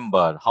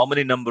 December, how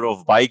many number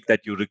of bike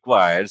that you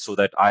require so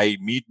that I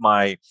meet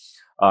my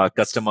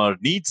customer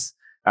needs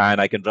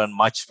and I can run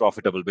much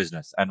profitable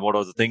business. And what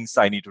are the things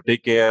I need to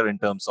take care in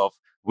terms of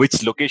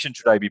which location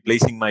should I be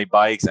placing my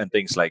bikes and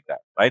things like that,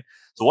 right?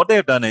 So what they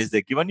have done is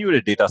they've given you a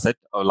data set,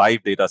 a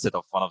live data set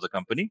of one of the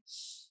company,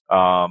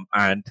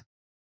 and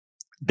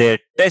their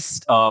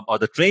test or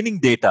the training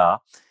data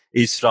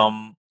is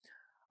from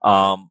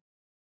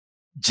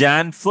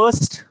Jan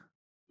 1st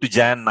to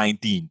Jan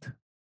 19th,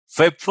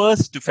 Feb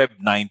 1st to Feb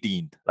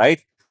 19th,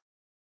 right?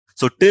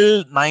 So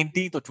till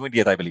 19th or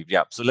 20th, I believe.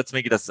 Yeah. So let's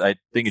make it as, I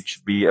think it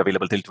should be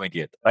available till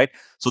 20th, right?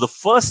 So the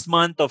first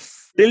month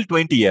of till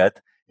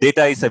 20th,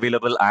 data is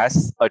available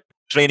as a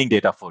training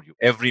data for you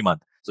every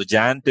month. So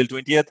Jan till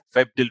 20th,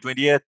 Feb till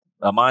 20th,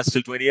 March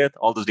till 20th,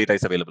 all those data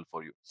is available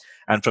for you.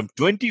 And from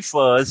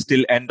 21st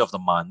till end of the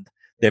month,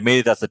 they made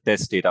it as a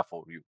test data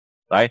for you,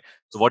 right?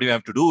 So what you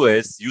have to do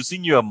is,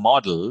 using your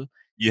model,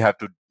 you have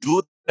to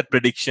do that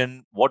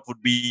prediction. What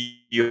would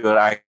be your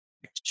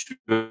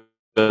actual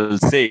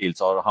sales,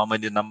 or how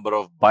many number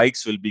of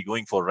bikes will be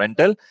going for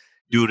rental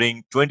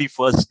during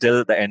 21st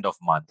till the end of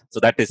month. So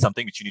that is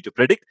something which you need to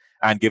predict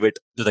and give it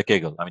to the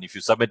Kaggle. I mean, if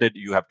you submit it,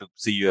 you have to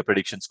see your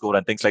prediction score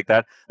and things like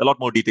that. A lot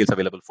more details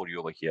available for you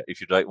over here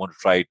if you want to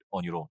try it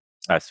on your own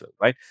as well,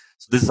 right?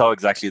 So this is how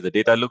exactly the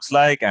data looks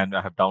like, and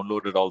I have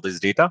downloaded all this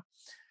data.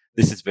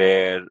 This is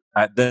where,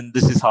 then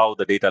this is how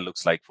the data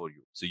looks like for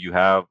you. So you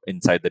have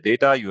inside the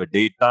data, your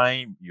date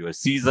time, your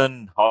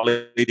season,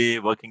 holiday,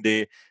 working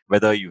day,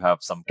 whether you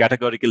have some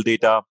categorical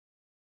data,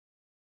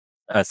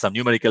 some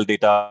numerical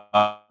data,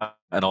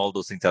 and all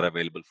those things are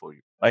available for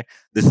you, right?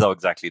 This is how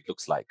exactly it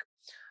looks like.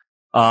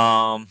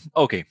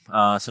 Okay,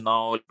 so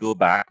now I'll go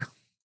back.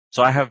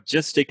 So I have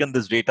just taken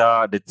this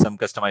data, did some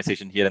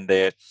customization here and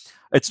there.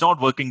 It's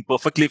not working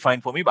perfectly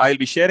fine for me, but I'll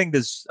be sharing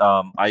this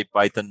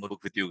IPython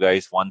notebook with you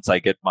guys once I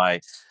get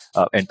my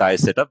entire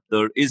setup.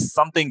 There is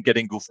something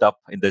getting goofed up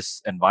in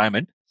this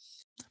environment.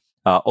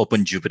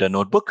 Open Jupyter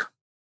Notebook.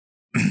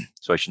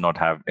 So I should not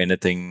have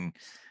anything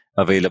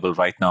available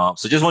right now.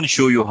 So just want to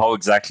show you how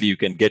exactly you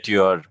can get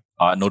your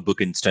notebook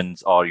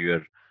instance or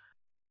your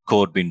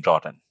code being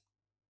brought in.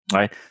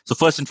 Right. So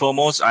first and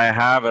foremost, I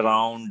have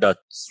around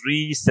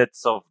 3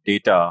 sets of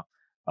data.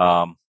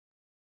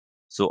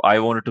 So I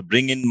wanted to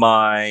bring in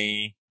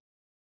my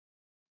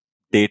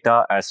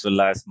data as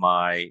well as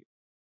my,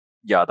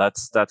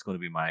 that's going to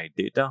be my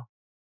data.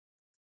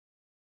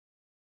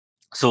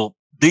 So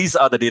these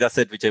are the data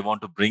set which I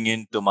want to bring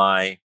into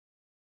my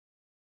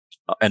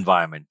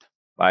environment,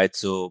 right?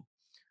 So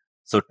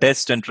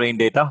test and train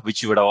data,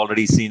 which you would have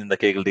already seen in the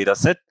Kaggle data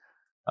set.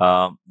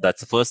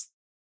 That's the first.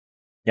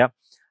 Yeah.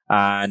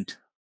 And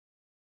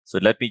so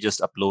let me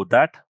just upload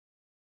that.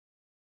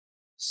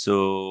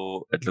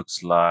 So it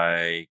looks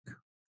like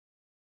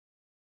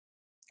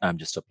I'm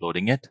just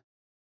uploading it.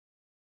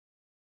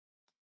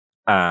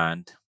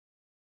 And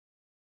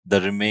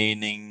the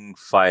remaining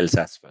files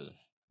as well.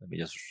 Let me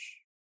just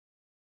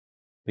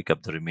pick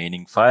up the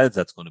remaining files.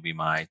 That's going to be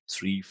my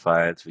 3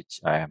 files,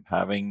 which I am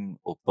having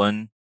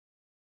open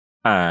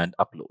and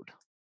upload.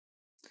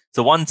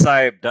 So once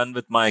I'm done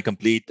with my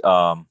complete,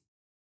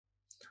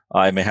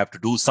 I may have to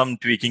do some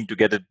tweaking to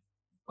get it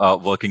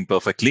working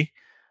perfectly.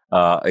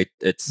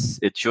 It's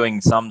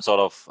showing some sort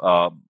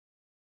of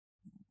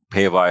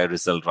haywire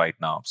result right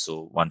now.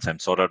 So once I'm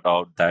sorted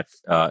out that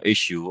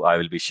issue, I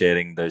will be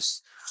sharing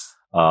this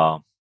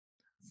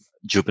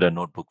Jupyter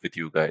notebook with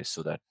you guys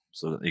so that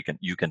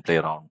you can play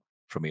around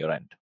from your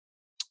end.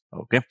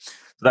 Okay,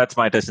 so that's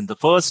my test. And the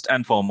first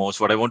and foremost,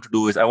 what I want to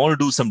do is I want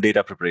to do some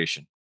data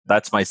preparation.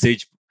 That's my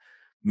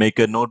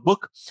SageMaker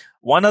notebook.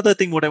 One other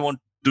thing what I want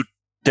to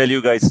tell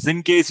you guys is,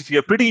 in case if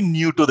you're pretty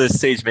new to this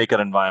SageMaker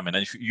environment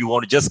and if you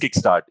want to just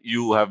kickstart,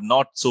 you have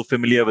not so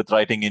familiar with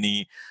writing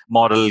any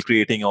model,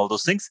 creating all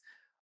those things,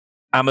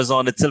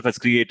 Amazon itself has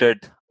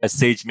created a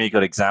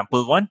SageMaker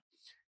example one.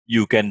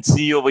 You can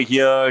see over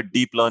here,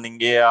 deep learning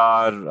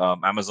AR,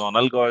 Amazon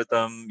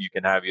algorithm. You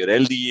can have your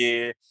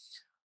LDA,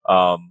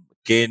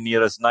 K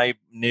nearest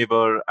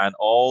neighbor, and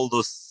all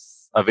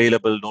those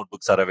available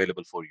notebooks are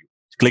available for you.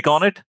 Click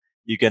on it.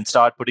 You can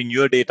start putting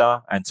your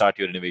data and start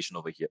your innovation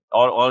over here.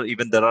 Or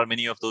even there are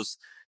many of those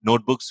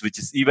notebooks which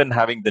is even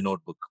having the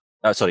notebook.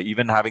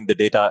 Even having the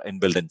data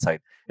inbuilt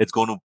inside. It's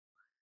going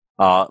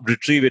to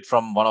retrieve it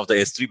from one of the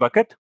S3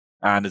 bucket,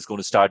 and it's going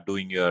to start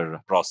doing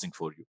your processing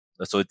for you.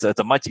 So it's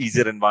a much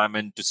easier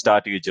environment to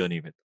start your journey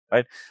with,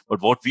 right?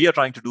 But what we are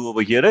trying to do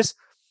over here is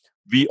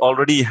we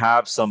already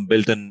have some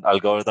built-in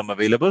algorithm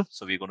available,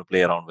 so we're going to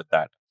play around with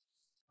that.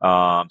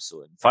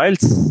 So in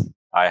files,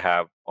 I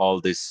have all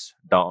this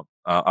down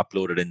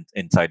uploaded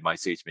inside my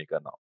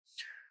SageMaker now.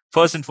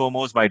 First and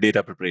foremost, my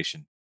data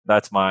preparation.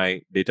 That's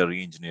my data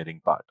re-engineering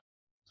part,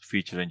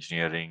 feature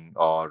engineering,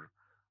 or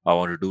I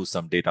want to do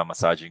some data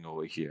massaging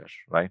over here,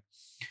 right?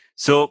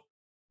 So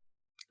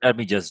let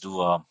me just do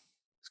a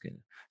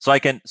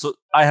so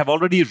I have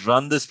already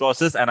run this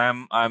process, and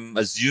I'm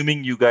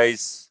assuming you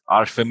guys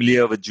are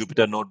familiar with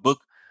Jupyter Notebook,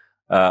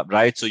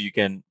 right? So you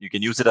can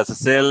use it as a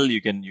cell.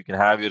 You can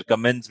have your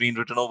comments being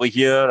written over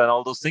here and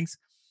all those things,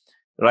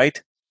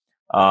 right?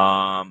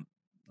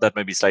 That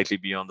may be slightly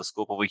beyond the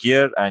scope over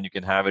here, and you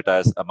can have it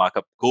as a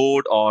markup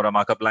code or a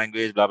markup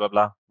language, blah blah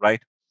blah,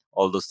 right?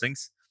 All those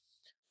things.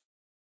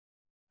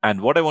 And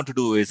what I want to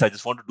do is I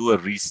just want to do a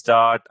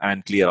restart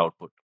and clear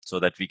output so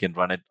that we can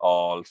run it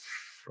all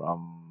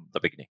from the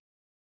beginning,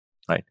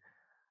 right?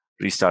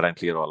 Restart and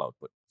clear all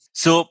output.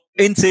 So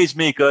in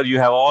SageMaker, you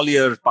have all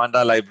your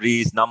Panda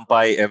libraries,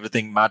 NumPy,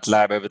 everything,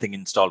 MATLAB, everything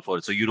installed for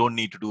it. So you don't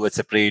need to do a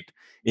separate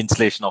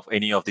installation of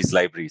any of these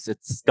libraries. It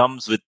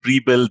comes with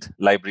pre-built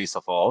libraries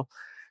of all.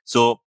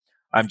 So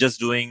I'm just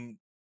doing,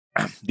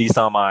 these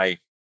are my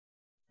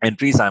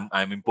entries.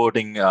 I'm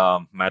importing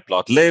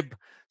matplotlib.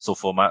 So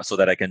so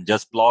that I can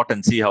just plot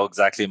and see how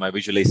exactly my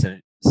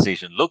visualization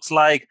looks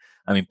like.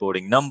 I'm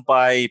importing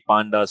NumPy,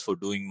 pandas for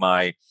doing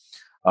my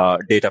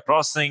data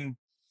processing,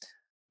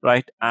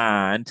 right?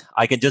 And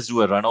I can just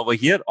do a run over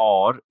here,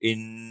 or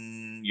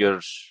in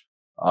your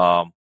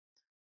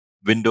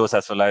Windows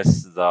as well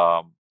as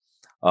the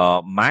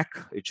Mac,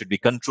 it should be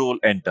Control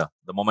Enter.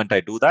 The moment I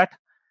do that,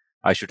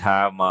 I should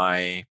have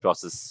my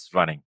process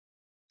running,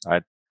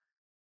 right?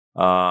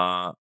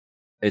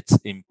 It's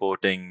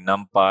importing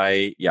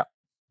NumPy. Yeah,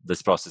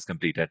 this process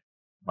completed,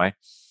 right?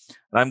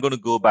 And I'm going to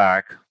go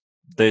back.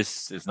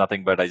 This is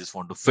nothing but I just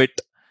want to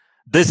fit.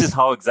 This is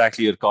how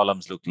exactly your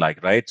columns look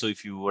like, right? So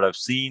if you would have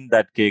seen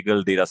that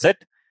Kaggle data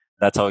set,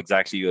 That's how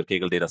exactly your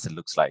Kaggle data set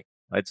looks like,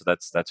 right? So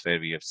that's where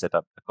we have set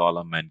up the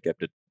column and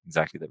kept it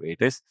exactly the way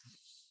it is.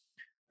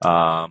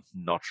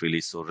 Not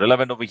really so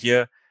relevant over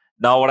here.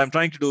 Now, what I'm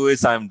trying to do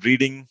is I'm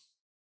reading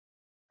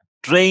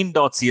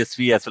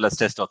train.csv as well as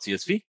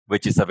test.csv,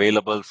 which is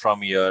available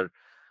from your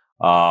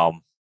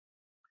um,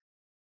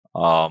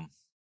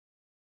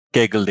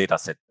 Kaggle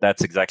dataset.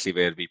 That's exactly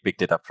where we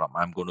picked it up from.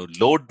 I'm going to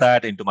load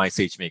that into my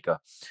SageMaker.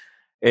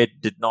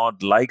 It did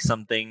not like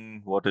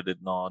something. What it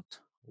did not.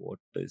 What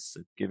is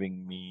it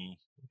giving me?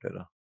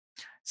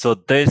 So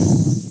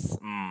this,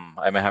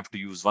 I may have to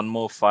use one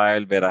more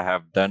file where I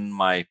have done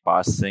my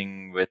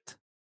parsing with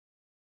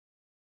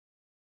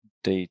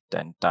date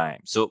and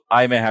time. So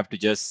I may have to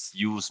just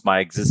use my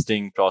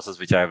existing process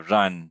which I've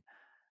run.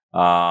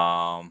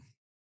 Yeah,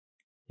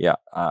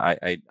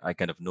 I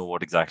kind of know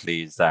what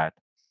exactly is that.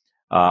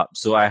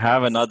 So I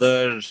have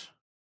another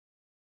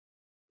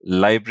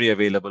library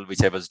available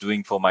which I was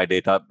doing for my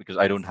data because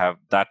I don't have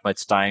that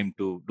much time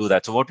to do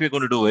that. So what we're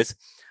going to do is,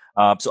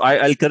 so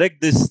I'll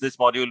correct this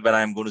module when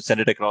I'm going to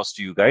send it across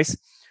to you guys.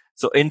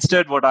 So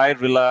instead, what I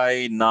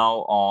rely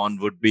now on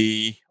would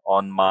be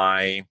on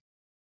my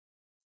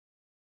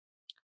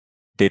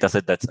data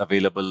set that's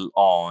available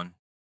on,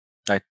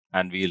 right?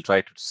 And we'll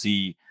try to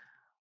see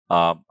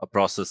a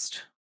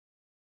processed.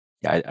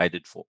 Yeah, I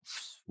did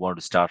want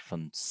to start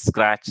from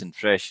scratch and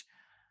fresh.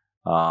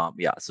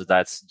 Yeah, so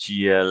that's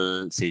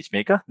GL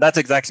SageMaker. That's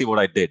exactly what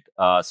I did.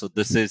 So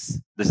this is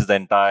the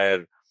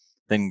entire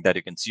thing that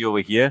you can see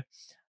over here,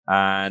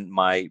 and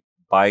my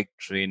bike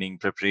training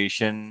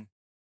preparation.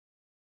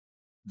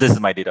 This is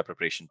my data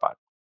preparation part.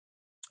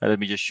 Let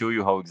me just show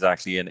you how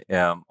exactly an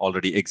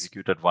already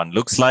executed one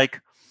looks like.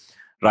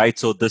 Right.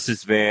 So this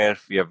is where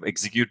we have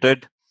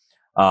executed.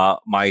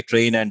 My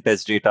train and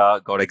test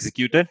data got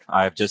executed.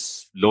 I'm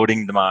just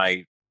loading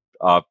my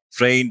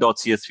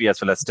train.csv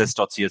as well as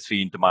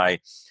test.csv into my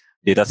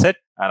data set,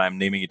 and I'm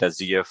naming it as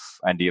df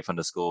and df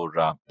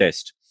underscore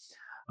test.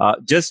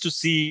 Just to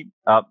see,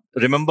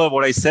 remember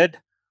what I said?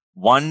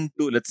 1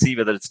 to, let's see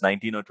whether it's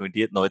 19 or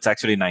 20th. No, it's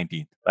actually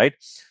 19th, right?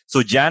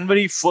 So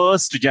January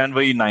 1st to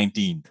January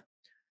 19th.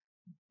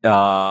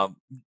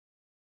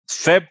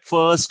 Feb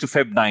 1st to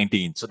Feb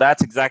 19th. So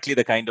that's exactly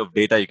the kind of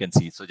data you can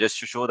see. So just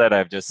to show that,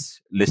 I've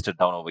just listed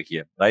down over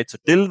here, right? So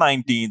till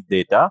 19th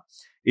data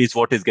is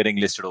what is getting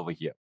listed over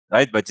here,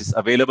 right? Which is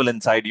available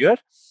inside your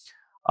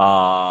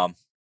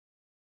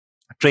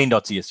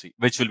train.csv,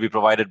 which will be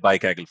provided by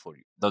Kaggle for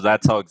you. So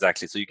that's how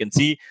exactly. So you can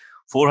see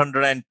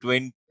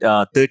 420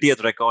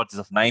 30th records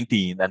of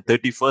 19th and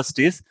 31st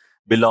is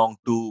belong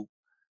to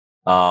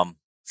Feb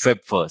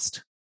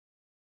 1st,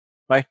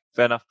 right?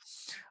 Fair enough.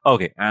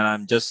 Okay, and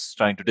I'm just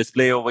trying to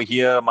display over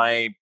here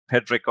my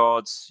head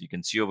records. You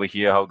can see over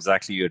here how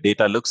exactly your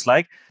data looks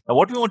like. Now,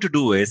 what we want to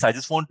do is I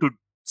just want to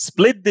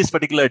split this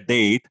particular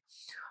date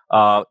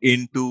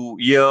into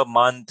year,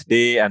 month,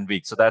 day, and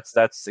week. So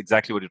that's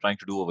exactly what you're trying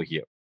to do over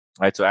here,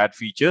 right? So add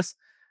features,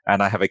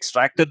 and I have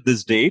extracted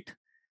this date,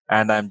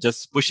 and I'm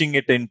just pushing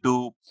it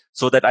into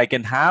so that I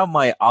can have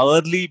my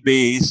hourly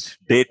based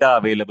data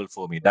available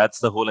for me. That's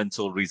the whole and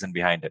sole reason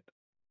behind it,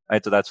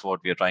 right? So that's what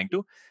we are trying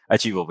to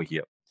achieve over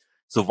here.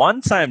 So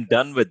once I'm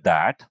done with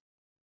that,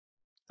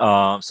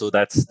 so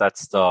that's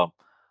the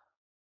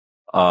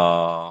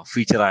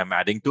feature I'm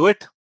adding to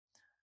it.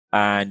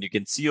 And you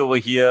can see over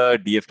here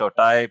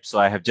df.type. So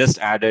I have just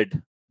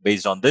added,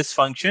 based on this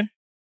function,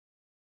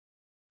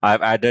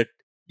 I've added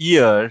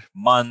year,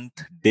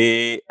 month,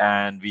 day,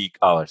 and week,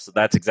 hour. So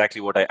that's exactly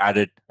what I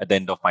added at the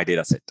end of my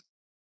data set.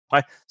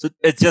 Right? So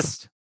it's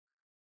just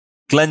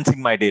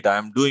cleansing my data.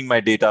 I'm doing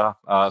my data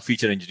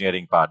feature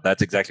engineering part.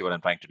 That's exactly what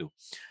I'm trying to do.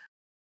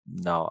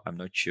 Now, I'm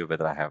not sure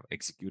whether I have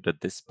executed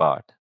this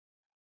part.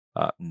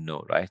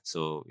 No, right?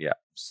 So yeah,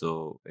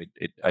 so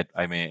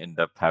I may end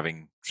up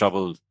having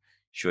trouble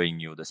showing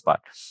you this part.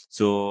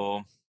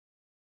 So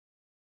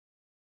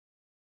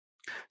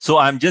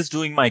I'm just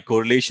doing my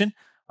correlation.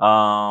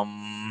 So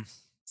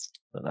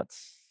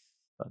that's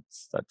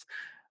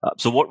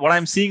so what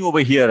I'm seeing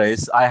over here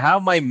is I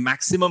have my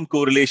maximum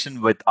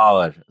correlation with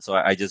hour. So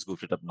I just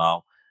goofed it up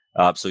now.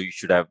 So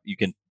you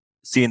can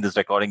see in this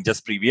recording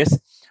just previous.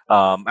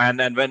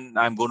 And when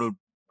I'm going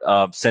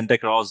to send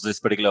across this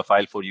particular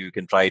file for you, you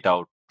can try it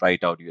out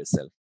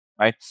yourself,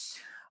 right?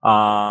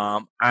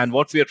 And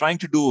what we are trying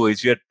to do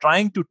is we are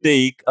trying to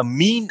take a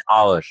mean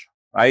hour,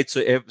 right?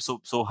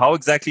 So how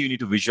exactly you need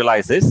to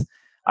visualize this?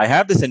 I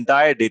have this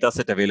entire data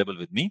set available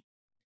with me.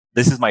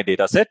 This is my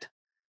data set.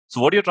 So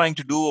what you're trying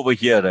to do over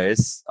here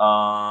is,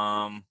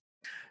 so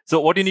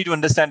what you need to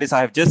understand is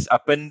I have just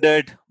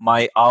appended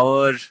my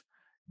hour,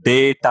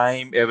 day,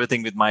 time,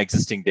 everything with my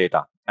existing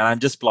data, and I'm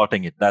just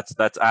plotting it. That's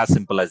as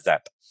simple as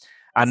that.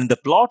 And in the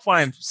plot, what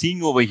I'm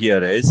seeing over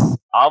here is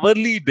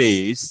hourly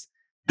base.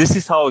 This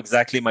is how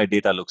exactly my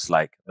data looks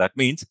like. That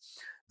means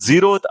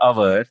 0th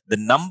hour, the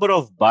number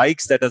of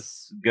bikes that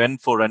is given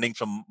for running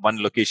from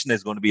one location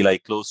is going to be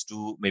like close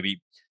to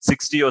maybe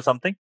 60 or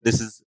something.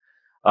 This is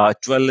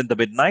 12 in the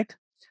midnight,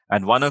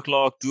 and 1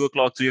 o'clock, 2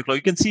 o'clock, 3 o'clock.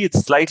 You can see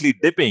it's slightly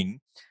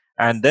dipping.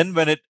 And then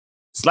when it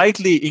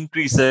slightly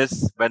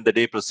increases when the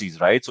day proceeds,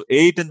 right? So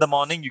 8 in the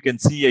morning, you can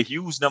see a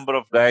huge number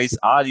of guys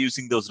are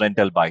using those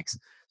rental bikes.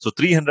 So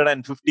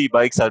 350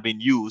 bikes are being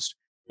used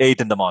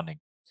 8 in the morning.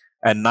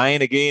 And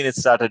 9 again, it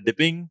started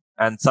dipping.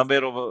 And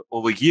somewhere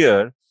over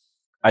here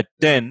at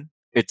 10,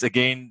 it's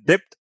again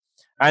dipped.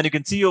 And you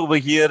can see over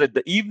here at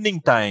the evening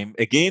time,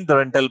 again, the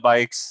rental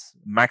bikes,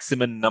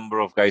 maximum number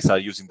of guys are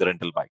using the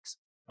rental bikes,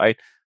 right?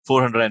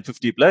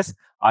 450 plus.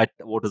 At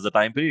what is the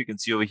time period? You can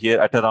see over here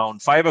at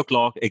around 5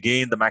 o'clock,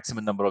 again, the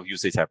maximum number of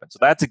usage happens. So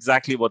that's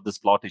exactly what this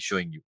plot is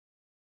showing you.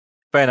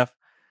 Fair enough.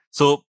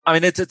 So I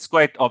mean, it's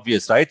quite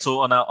obvious, right? So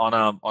on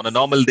a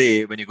normal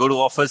day, when you go to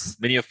office,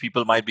 many of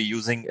people might be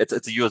using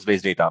it's a US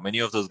based data. Many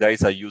of those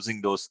guys are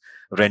using those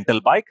rental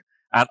bike,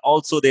 and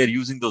also they're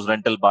using those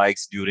rental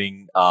bikes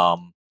during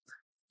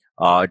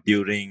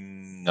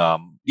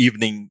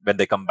evening when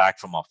they come back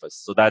from office.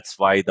 So that's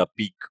why the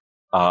peak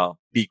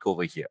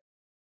over here,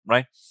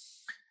 right?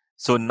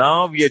 So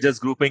now we are just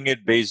grouping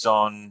it based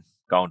on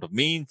count of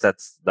means.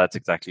 That's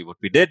exactly what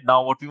we did.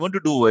 Now what we want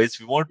to do is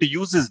we want to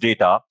use this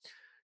data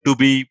to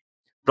be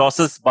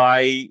processed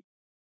by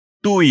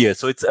 2 years.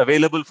 So it's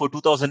available for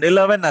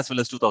 2011 as well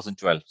as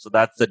 2012. So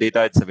that's the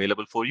data it's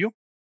available for you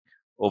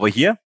over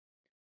here.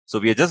 So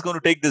we are just going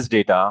to take this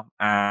data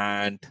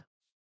and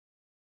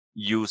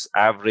use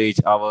average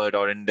hour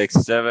or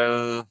index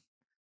level.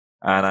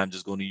 And I'm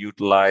just going to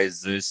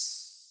utilize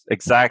this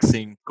exact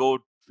same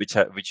code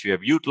which we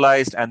have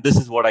utilized. And this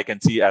is what I can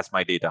see as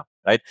my data,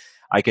 right?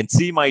 I can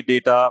see my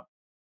data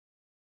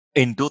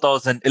in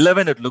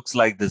 2011, it looks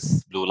like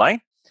this blue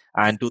line.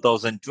 And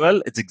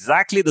 2012, it's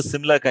exactly the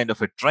similar kind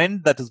of a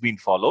trend that has been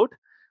followed,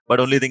 but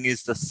only thing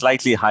is the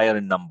slightly higher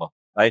in number,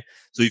 right?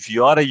 So if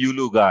you are a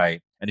Yulu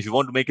guy and if you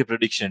want to make a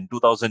prediction,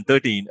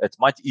 2013, it's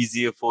much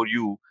easier for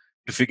you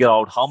to figure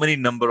out how many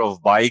number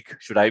of bike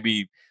should I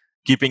be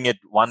keeping at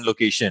one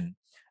location.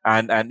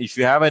 And if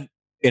you have an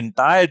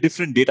entire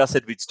different data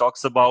set which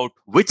talks about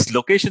which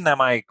location am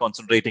I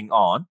concentrating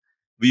on,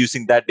 we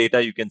using that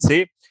data, you can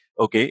say,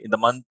 okay,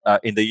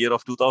 in the year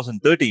of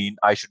 2013,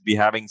 I should be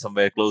having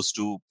somewhere close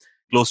to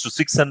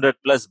 600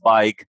 plus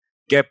bike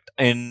kept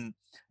in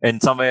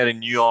somewhere in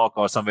New York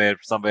or somewhere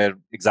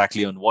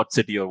exactly on what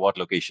city or what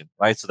location,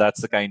 right? So that's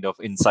the kind of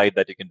insight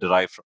that you can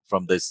derive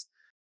from this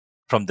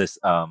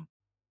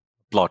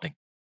plotting,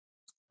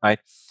 right?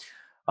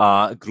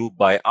 Group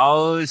by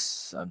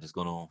hours. I'm just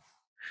going to,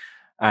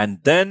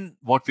 and then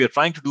what we are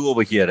trying to do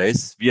over here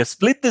is we have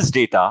split this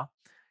data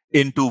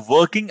into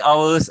working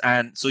hours.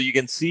 And so you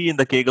can see in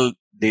the Kaggle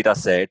data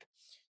set,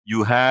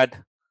 you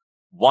had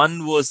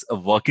one was a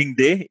working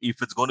day.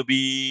 If it's going to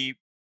be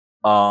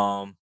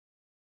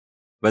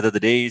whether the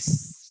day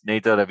is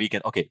neither a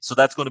weekend. Okay, so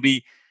that's going to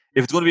be,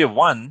 if it's going to be a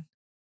 1,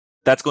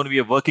 that's going to be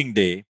a working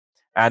day.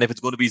 And if it's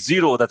going to be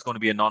 0, that's going to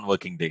be a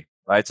non-working day,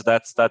 right? So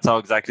that's how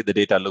exactly the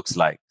data looks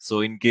like. So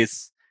in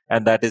case,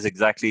 and that is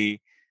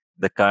exactly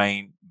the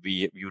kind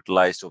we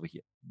utilized over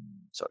here.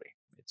 Sorry,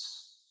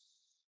 it's,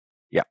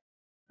 yeah,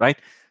 right?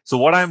 So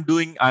what I'm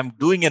doing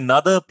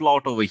another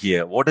plot over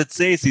here. What it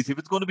says is if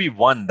it's going to be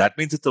 1, that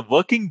means it's a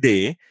working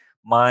day.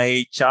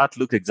 My chart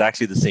looks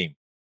exactly the same,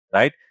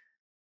 right?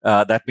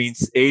 That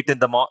means 8 in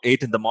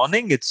the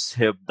morning, it's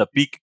the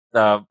peak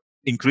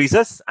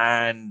increases,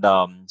 and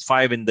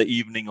 5 in the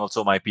evening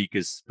also my peak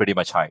is pretty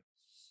much high.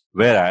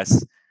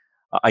 Whereas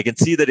I can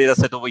see the data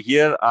set over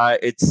here.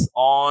 It's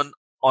on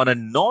a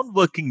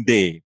non-working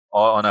day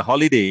or on a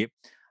holiday.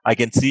 I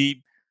can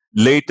see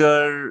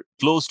later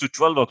close to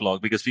 12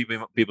 o'clock because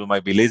people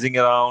might be lazing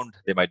around.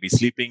 They might be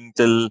sleeping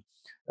till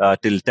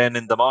 10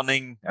 in the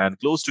morning, and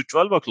close to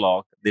 12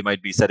 o'clock they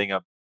might be setting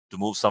up to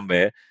move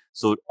somewhere.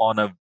 So on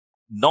a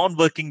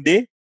non-working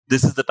day,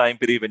 this is the time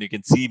period when you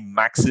can see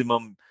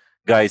maximum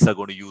guys are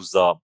going to use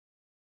the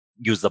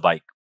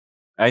bike,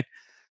 right?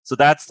 So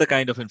that's the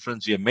kind of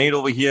inference we have made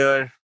over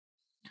here.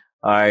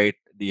 All right,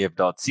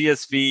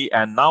 df.csv.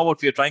 And now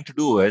what we are trying to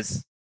do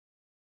is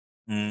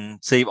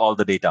save all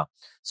the data.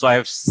 So I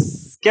have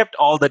kept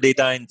all the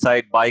data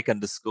inside bike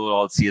underscore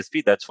all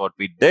CSV. That's what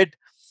we did.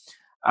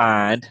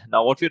 And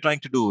now what we're trying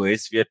to do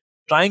is we are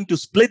trying to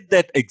split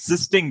that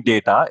existing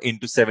data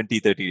into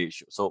 70-30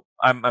 ratio. So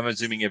I'm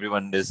assuming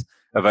everyone is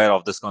aware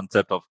of this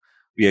concept of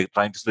we are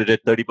trying to split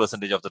it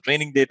 30% of the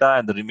training data,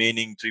 and the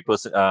remaining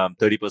 3%,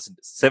 30%,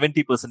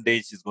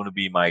 70% is going to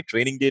be my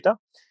training data,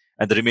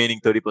 and the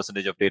remaining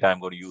 30% of data I'm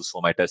going to use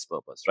for my test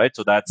purpose, right?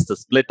 So that's the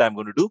split I'm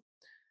going to do,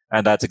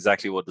 and that's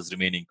exactly what this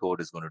remaining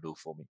code is going to do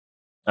for me,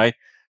 right?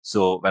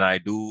 So when I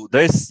do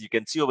this, you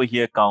can see over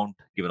here count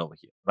given over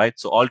here, right?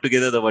 So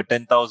altogether there were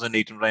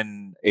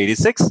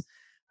 10,886,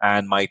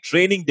 and my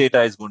training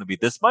data is going to be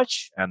this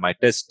much, and my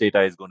test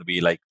data is going to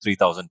be like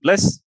 3,000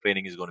 plus.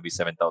 Training is going to be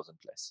 7,000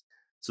 plus.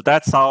 So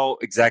that's how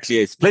exactly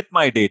I split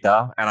my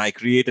data, and I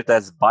create it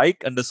as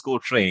bike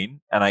underscore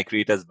train, and I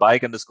create as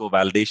bike underscore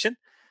validation,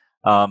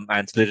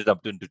 and split it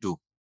up into 2.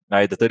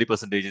 Right, the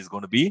 30% is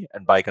going to be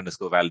and bike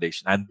underscore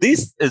validation, and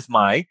this is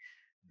my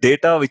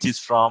data, which is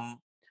from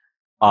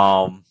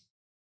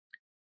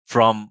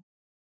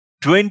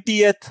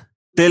 20th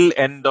till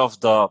end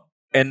of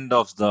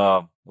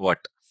the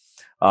what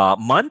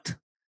month,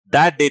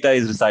 that data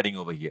is residing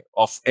over here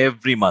of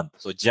every month.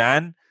 So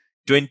Jan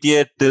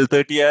 20th till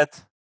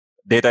 30th,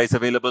 data is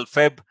available.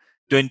 Feb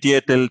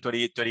 20th till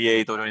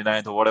 28th or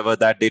 29th or whatever,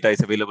 that data is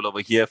available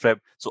over here. Feb.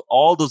 So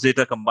all those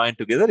data combined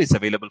together is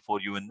available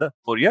for you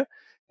for your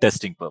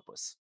testing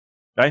purpose,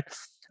 right?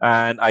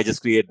 And I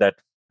just create that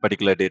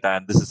particular data,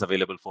 and this is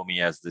available for me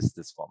as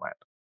this format.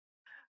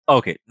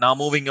 Okay, now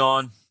moving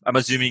on. I'm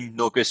assuming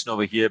no question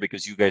over here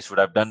because you guys would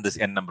have done this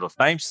n number of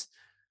times.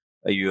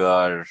 You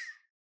are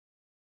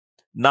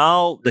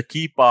now the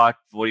key part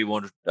what you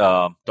want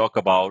to talk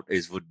about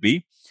would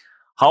be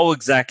how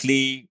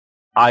exactly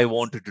I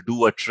wanted to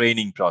do a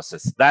training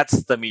process.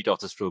 That's the meat of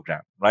this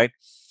program, right?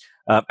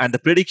 And the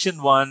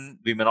prediction one,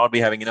 we may not be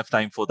having enough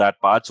time for that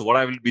part. So what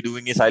I will be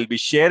doing is I'll be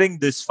sharing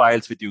these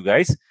files with you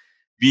guys.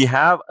 We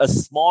have a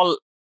small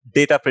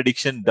data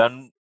prediction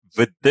done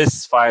with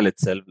this file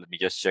itself. Let me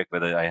just check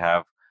whether I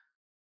have.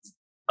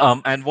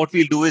 And what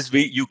we'll do is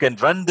you can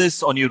run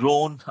this on your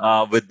own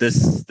with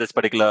this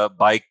particular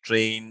bike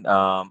train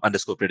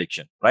underscore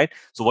prediction, right?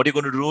 So what you're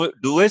going to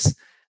do is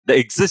the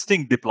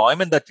existing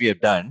deployment that we have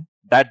done,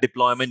 that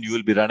deployment you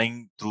will be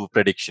running through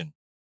prediction,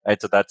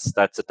 right? So that's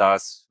a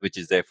task which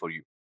is there for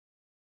you.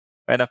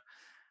 Fair enough.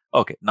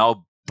 Okay,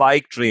 now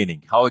bike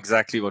training. How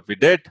exactly what we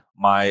did?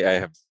 I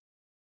have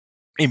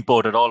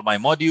imported all my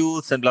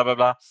modules and blah blah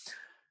blah.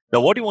 Now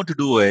what you want to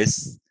do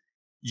is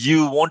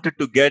you wanted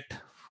to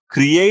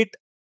create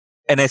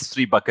an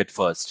S3 bucket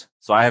first.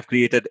 So I have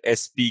created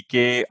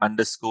SPK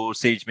underscore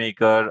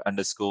SageMaker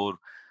underscore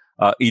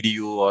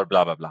edu or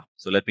blah blah blah.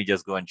 So let me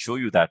just go and show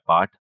you that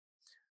part.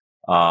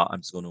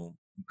 I'm just going to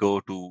go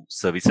to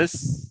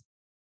services,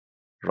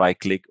 right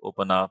click,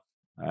 open up,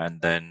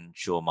 and then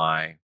show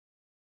my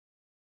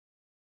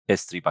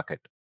S3 bucket.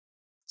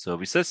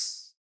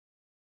 Services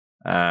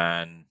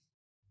and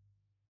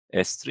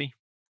S3.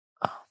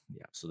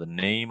 Yeah, so the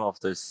name of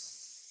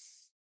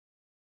this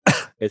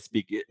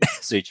SPK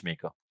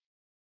SageMaker.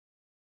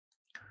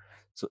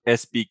 So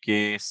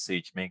SPK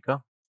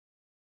SageMaker.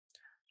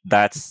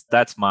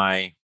 That's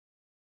my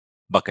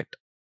bucket.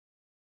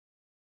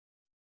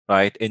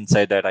 Right,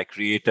 inside that I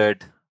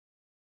created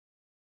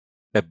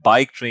a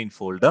bike train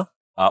folder.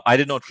 I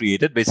did not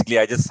create it. Basically,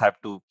 I just have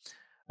to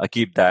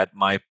keep that.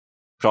 My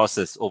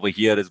process over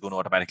here is going to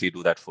automatically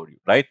do that for you,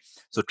 right?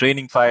 So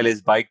training file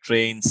is bike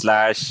train /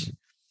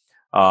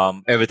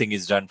 everything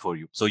is done for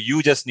you. So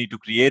you just need to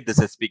create this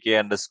SPK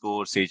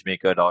underscore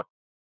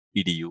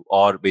SageMaker.edu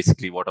or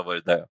basically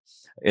whatever the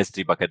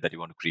S3 bucket that you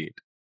want to create,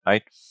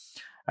 right?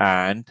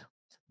 And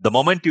the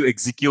moment you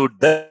execute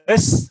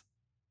this,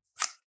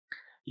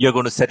 you're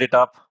going to set it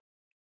up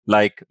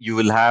like you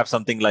will have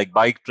something like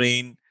bike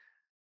train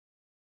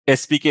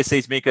SPK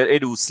SageMaker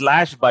edu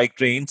 / bike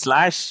train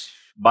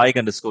 / bike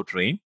underscore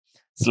train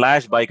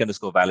 / bike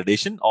underscore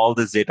validation. All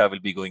this data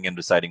will be going and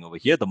residing over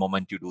here the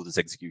moment you do this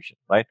execution,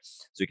 right?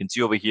 So you can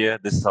see over here,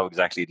 this is how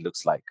exactly it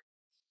looks like.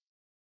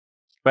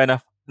 Fair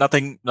enough.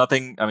 Nothing.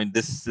 I mean,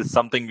 this is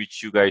something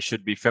which you guys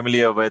should be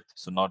familiar with.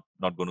 So not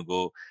going to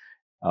go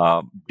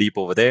deep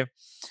over there.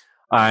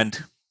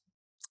 And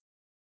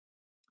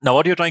now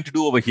what you're trying to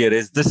do over here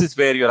is this is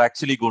where you're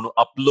actually going to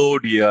upload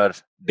your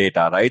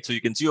data, right? So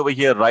you can see over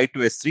here, write to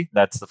S3.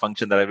 That's the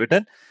function that I've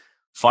written.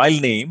 File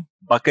name,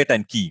 bucket,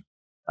 and key,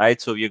 right?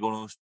 So we're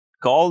going to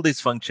call this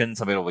function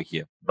somewhere over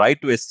here.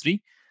 Write to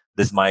S3.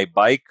 This is my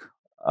bike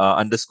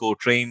underscore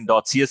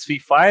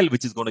train.csv file,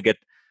 which is going to get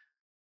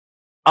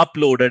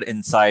uploaded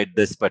inside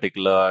this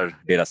particular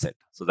data set.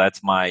 So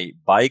that's my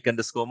bike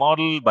underscore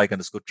model, bike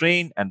underscore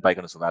train, and bike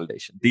underscore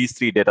validation. These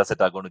 3 data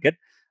sets are going to get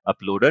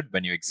uploaded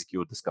when you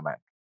execute this command.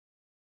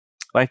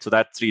 Right, so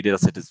that 3 data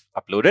set is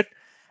uploaded.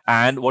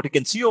 And what you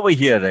can see over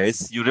here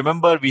is, you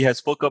remember we have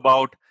spoke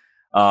about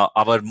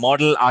our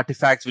model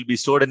artifacts will be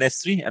stored in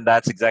S3, and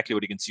that's exactly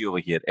what you can see over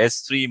here.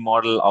 S3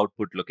 model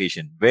output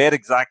location, where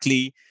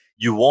exactly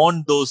you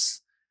want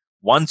those,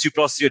 once you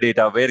process your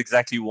data, where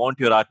exactly you want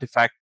your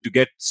artifact to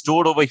get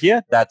stored over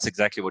here, that's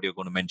exactly what you're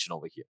going to mention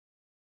over here,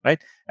 right?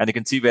 And you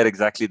can see where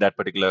exactly that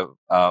particular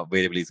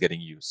variable is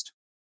getting used.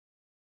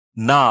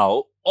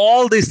 Now,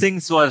 all these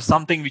things were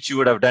something which you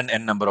would have done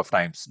n number of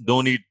times.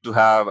 Don't need to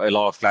have a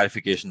lot of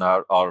clarification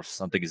or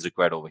something is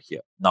required over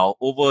here. Now,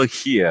 over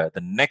here,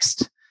 the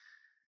next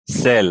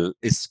cell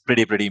is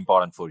pretty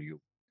important for you.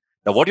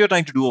 Now, what you're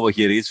trying to do over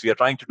here is we are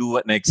trying to do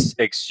an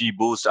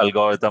XGBoost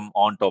algorithm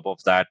on top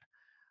of that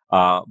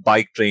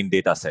bike train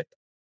data set.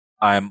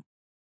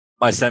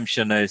 My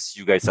assumption is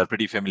you guys are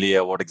pretty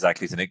familiar what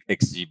exactly is an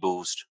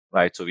XGBoost,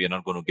 right? So we are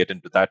not going to get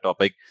into that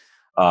topic.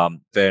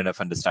 Fair enough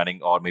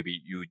understanding, or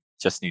maybe you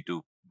just need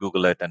to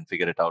Google it and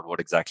figure it out what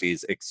exactly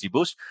is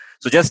XGBoost.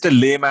 So just a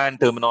layman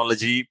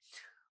terminology,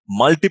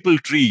 multiple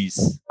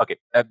trees. Okay,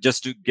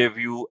 just to give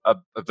you a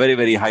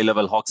very high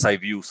level hawk's eye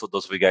view for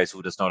those of you guys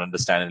who does not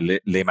understand a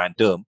layman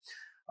term.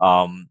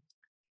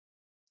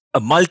 A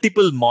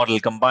multiple model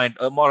combined,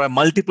 or a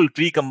multiple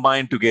tree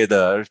combined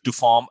together to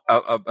form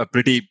a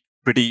pretty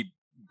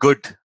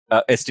good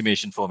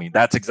estimation for me.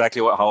 That's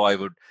exactly how I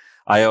would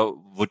I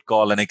would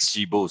call an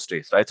XG boost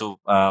is, right? So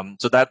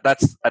so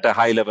that's at a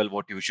high level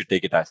what you should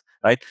take it as,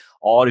 right?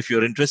 Or if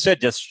you're interested,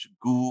 just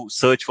go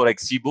search for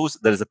XG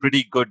boost. There is a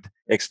pretty good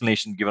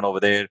explanation given over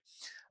there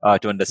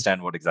to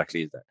understand what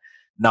exactly is that.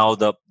 Now,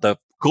 the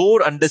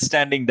core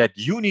understanding that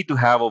you need to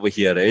have over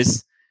here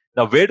is,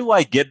 now where do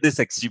I get this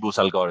XG boost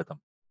algorithm?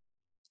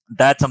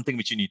 That's something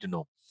which you need to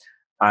know.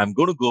 I'm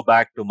going to go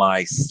back to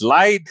my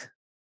slide.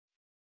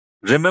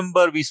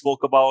 Remember, we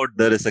spoke about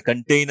there is a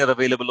container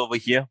available over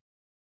here,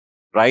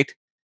 right?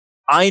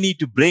 I need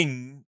to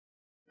bring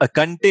a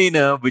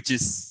container which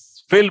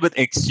is filled with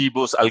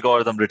XGBoost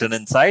algorithm written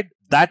inside.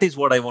 That is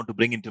what I want to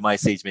bring into my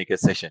SageMaker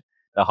session.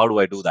 Now, how do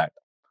I do that,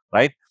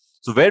 right?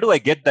 So where do I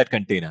get that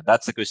container?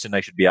 That's the question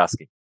I should be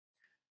asking.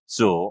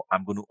 So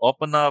I'm going to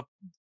open up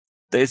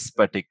this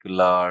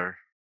particular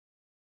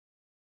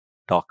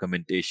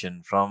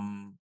documentation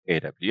from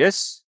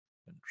AWS,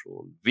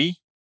 Control V,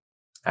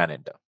 and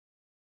enter,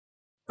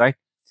 right?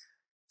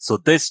 So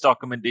this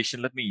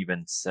documentation, let me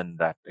even send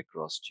that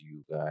across to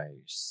you guys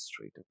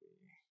straight away.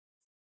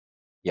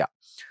 Yeah.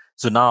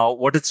 So now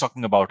what it's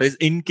talking about is,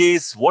 in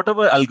case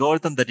whatever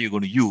algorithm that you're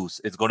going to use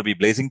is going to be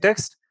blazing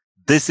text,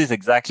 this is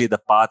exactly the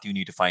path you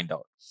need to find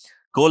out.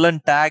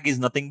 Colon tag is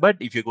nothing but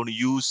if you're going to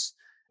use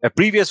a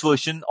previous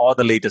version or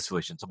the latest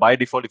version. So by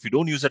default, if you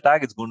don't use a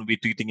tag, it's going to be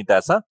treating it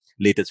as a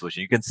latest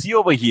version. You can see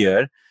over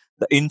here,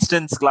 the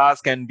instance class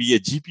can be a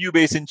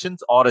GPU-based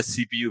instance or a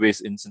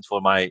CPU-based instance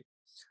for my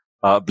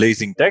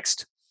blazing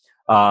text.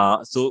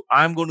 So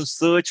I'm going to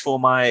search for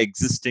my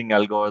existing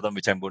algorithm,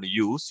 which I'm going to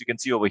use. You can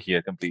see over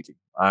here completely.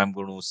 I'm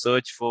going to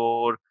search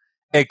for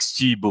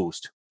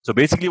XGBoost. So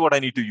basically what I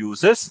need to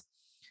use is,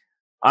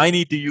 I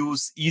need to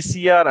use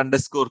ECR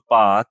underscore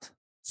path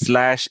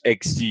slash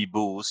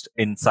XGBoost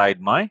inside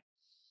my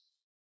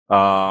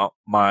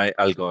my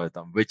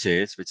algorithm, which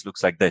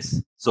looks like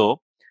this.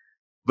 So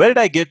where did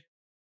I get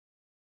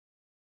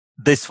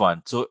this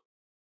one? So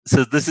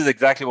this is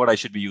exactly what I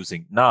should be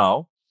using.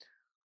 Now,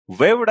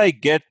 where would I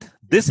get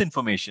this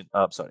information?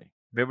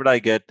 Where would I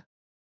get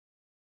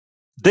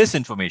this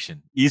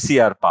information?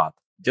 ECR path.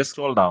 Just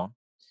scroll down.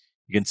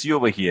 You can see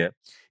over here.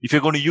 If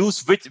you're going to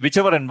use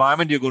whichever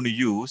environment you're going to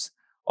use,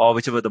 or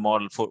whichever the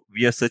model for,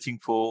 we are searching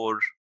for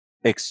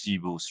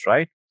XGBoost,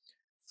 right?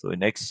 So in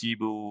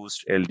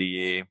XGBoost,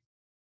 LDA,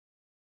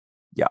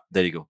 yeah,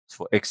 there you go. So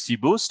for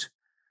XGBoost,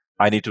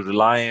 I need to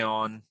rely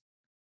on,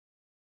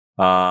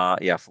 for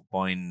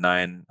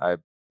 0.9, I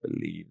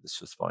believe this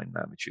was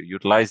 0.9, which you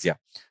utilize. Yeah.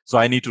 So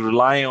I need to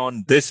rely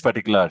on this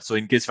particular. So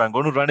in case if I'm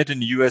going to run it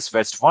in US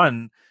West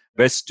 1,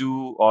 West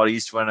 2, or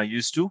East 1 or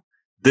East 2,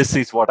 this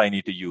is what I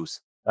need to use,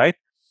 right?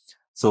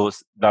 So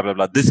blah, blah,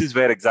 blah. This is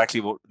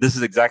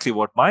exactly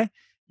what my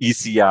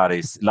ECR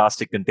is,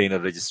 Elastic Container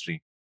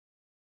Registry,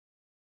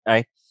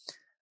 right?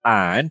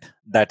 And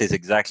that is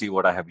exactly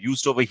what I have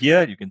used over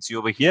here. You can see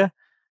over here,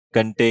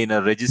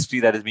 container registry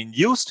that has been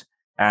used,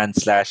 and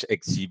slash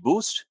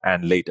XGBoost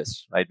and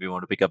latest, right? We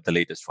want to pick up the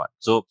latest one.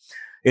 So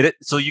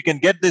so you can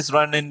get this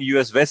run in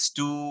US West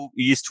 2,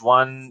 East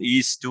 1,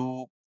 East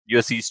 2,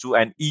 US East 2,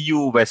 and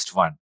EU West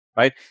 1,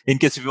 right? In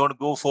case if you want to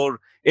go for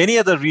any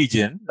other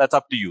region, that's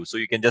up to you. So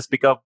you can just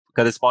pick up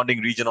corresponding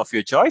region of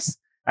your choice,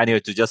 and you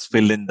have to just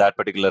fill in that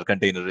particular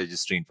container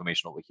registry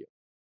information over here.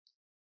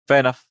 Fair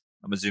enough.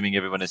 I'm assuming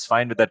everyone is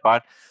fine with that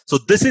part. So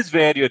this is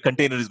where your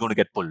container is going to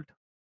get pulled,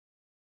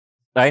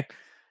 right?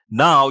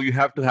 Now you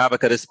have to have a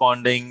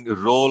corresponding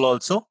role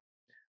also,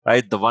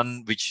 right? The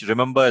one which,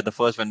 remember the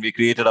first, when we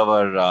created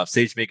our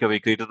SageMaker, we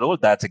created a role.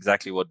 That's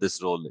exactly what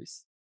this role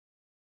is,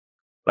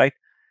 right?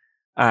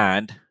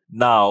 And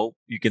now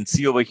you can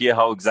see over here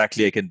how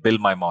exactly I can build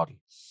my model.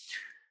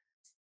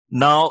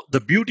 Now,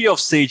 the beauty of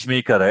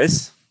SageMaker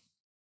is,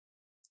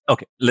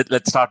 okay,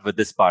 let's start with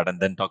this part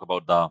and then talk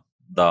about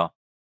the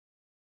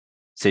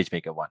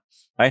SageMaker one,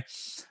 right?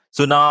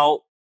 So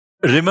now,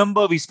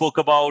 remember we spoke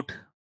about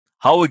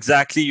how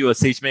exactly your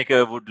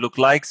SageMaker would look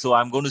like. So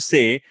I'm going to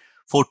say,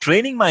 for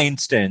training my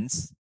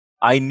instance,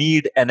 I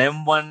need an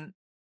M1,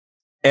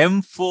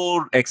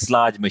 M4 X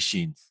large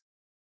machines,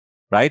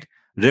 right?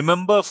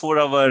 Remember, for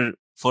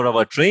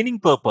our training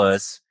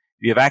purpose,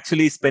 we have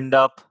actually spun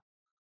up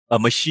a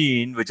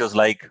machine which was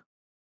like,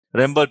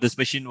 remember this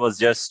machine was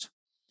just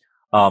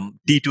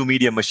T2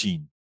 medium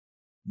machine,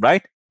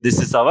 right?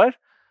 This is our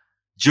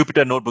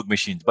Jupyter notebook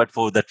machines. But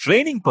for the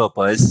training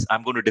purpose,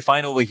 I'm going to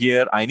define over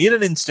here, I need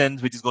an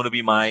instance which is going to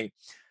be my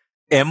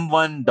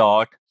M1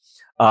 dot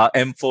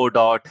M4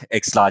 dot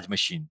X large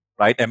machine,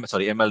 right?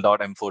 ML dot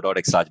M4 dot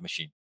X large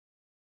machine,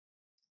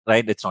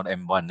 right? It's not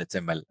M1, it's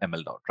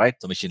ML dot, right?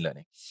 So machine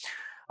learning.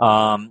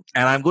 And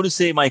I'm going to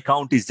say my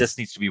count is just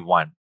needs to be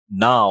 1.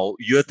 Now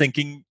you're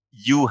thinking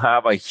you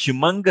have a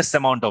humongous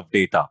amount of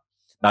data.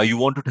 Now you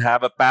want to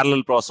have a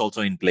parallel process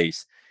also in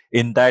place.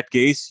 In that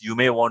case, you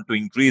may want to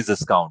increase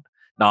this count.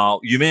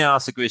 Now you may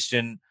ask a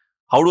question,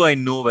 how do I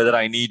know whether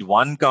I need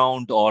 1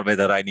 count or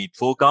whether I need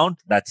 4 count?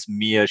 That's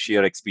mere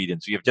sheer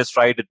experience. We have just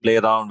tried to play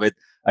around with,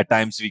 at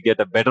times we get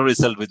a better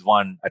result with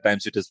 1. At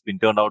times it has been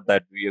turned out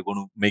that we are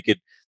going to make it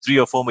 3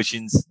 or 4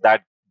 machines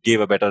that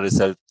gave a better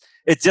result.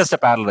 It's just a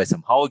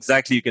parallelism. How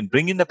exactly you can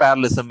bring in the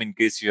parallelism in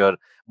case your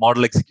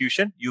model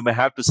execution, you may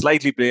have to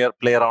slightly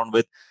play around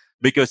with,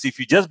 because if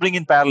you just bring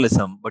in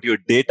parallelism, but your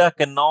data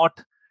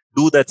cannot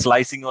do that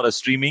slicing or a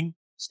streaming,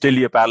 still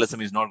your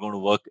parallelism is not going to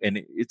work, and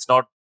it's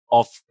not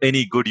of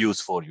any good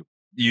use for you.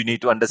 You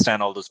need to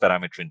understand all those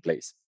parameters in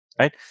place,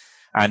 right?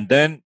 And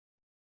then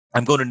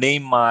I'm going to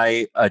name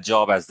my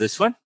job as this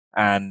one,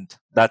 and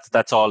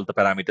that's all the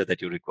parameter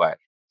that you require,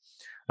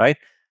 right?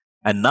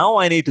 And now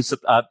I need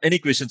to any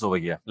questions over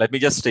here? Let me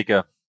just take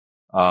a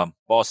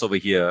pause over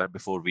here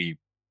before we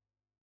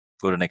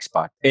go to the next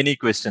part. Any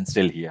questions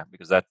still here?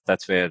 Because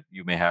that's where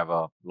you may have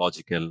a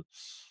logical.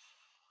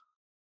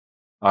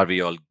 Are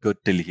we all good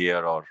till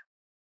here? Or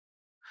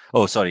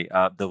oh, sorry,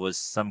 there was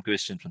some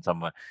question from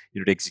someone.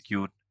 You need to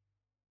execute.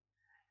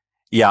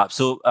 Yeah.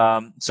 So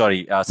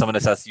sorry, someone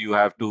has asked you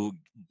have to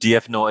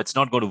DF. No, it's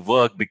not going to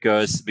work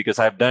because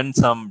I've done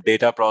some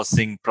data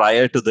processing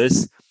prior to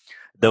this.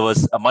 There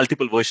was a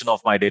multiple version of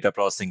my data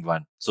processing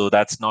one, so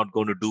that's not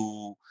going to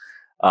do.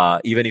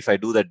 Even if I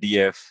do that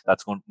DF,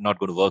 that's not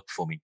going to work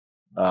for me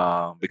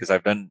because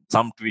I've done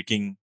some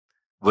tweaking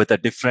with a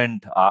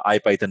different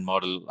IPython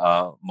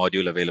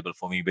module available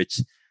for me,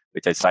 which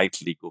I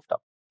slightly goofed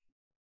up.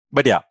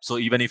 But yeah, so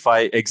even if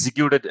I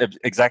execute it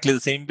exactly the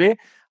same way,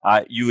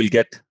 you will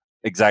get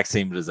exact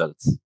same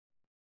results.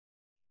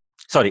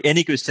 Sorry,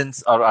 any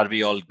questions, or are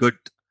we all good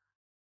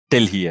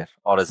till here,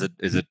 or is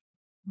it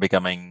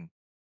becoming?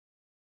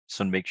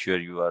 So make sure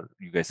you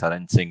guys are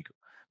in sync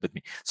with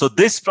me. So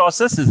this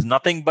process is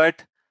nothing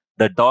but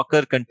the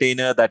Docker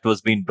container that was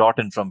being brought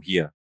in from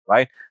here,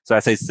 right? So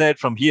as I said,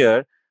 from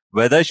here,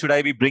 whether should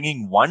I be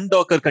bringing one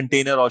Docker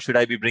container or should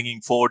I be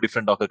bringing 4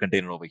 different Docker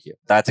container over here?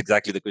 That's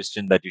exactly the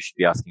question that you should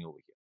be asking over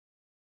here.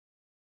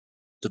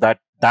 So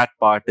that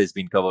part is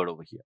being covered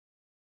over here.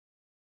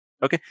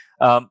 Okay.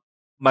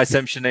 My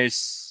assumption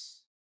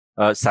is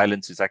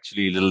silence is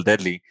actually a little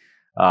deadly.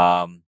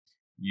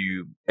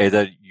 You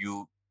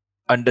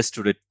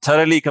understood it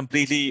thoroughly,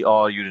 completely,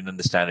 or you didn't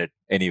understand it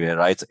anywhere,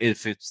 right? So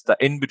if it's the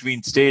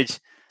in-between stage,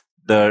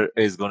 there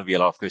is going to be a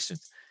lot of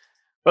questions.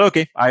 But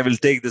okay, I will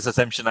take this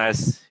assumption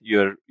as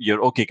you're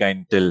okay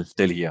kind till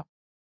here,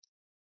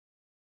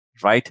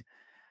 right?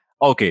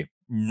 Okay,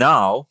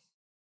 now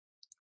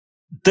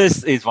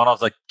this is one of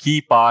the key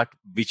part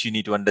which you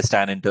need to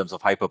understand in terms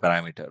of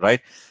hyperparameter,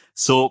 right?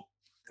 So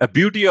a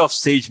beauty of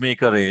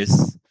SageMaker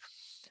is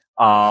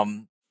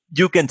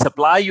you can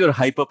supply your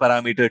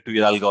hyperparameter to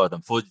your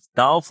algorithm. For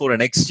an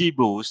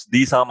XGBoost,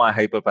 these are my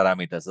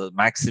hyperparameters. The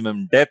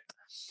maximum depth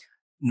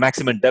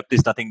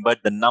is nothing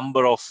but the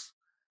number of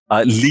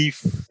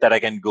leaf that I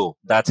can go.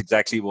 That's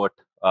exactly what,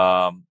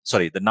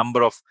 the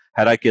number of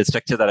hierarchical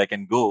structure that I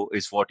can go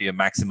is what your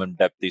maximum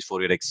depth is for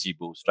your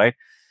XGBoost, right?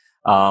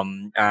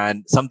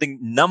 And something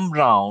num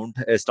round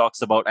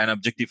talks about an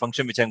objective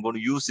function, which I'm going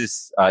to use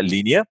is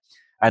linear.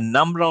 And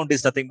num round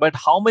is nothing but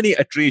how many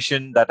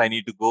iteration that I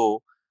need to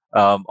go,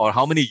 or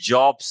how many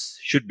jobs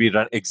should be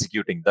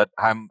executing. That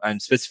I'm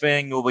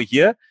specifying over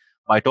here.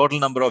 My total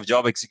number of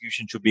job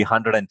execution should be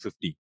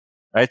 150,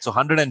 right? So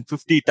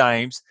 150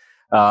 times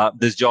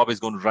this job is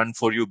going to run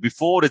for you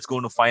before it's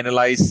going to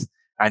finalize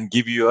and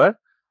give you a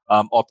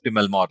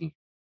optimal model,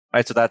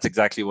 right? So that's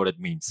exactly what it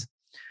means.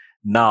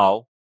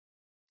 Now,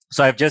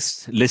 so I've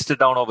just listed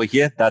down over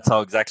here. That's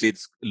how exactly it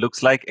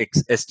looks like.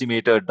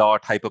 Estimator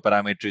dot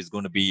hyperparameter is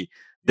going to be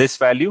this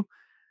value.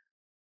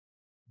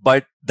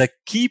 But the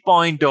key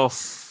point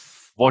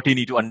of what you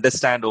need to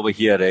understand over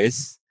here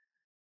is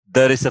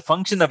there is a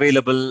function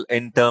available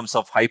in terms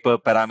of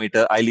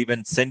hyperparameter. I'll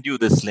even send you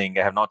this link.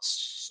 I have not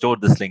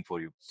stored this link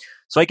for you.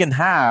 So I can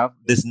have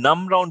this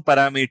num round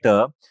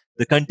parameter,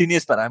 the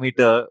continuous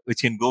parameter,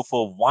 which can go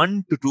for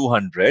 1 to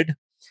 200,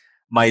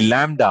 my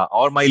lambda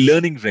or my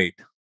learning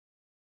rate.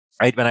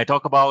 Right? When I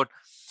talk about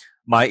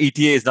my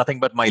ETA is nothing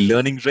but my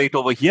learning rate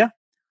over here.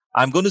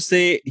 I'm going to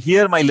say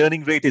here my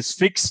learning rate is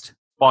fixed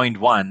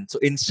 0.1. So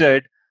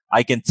instead,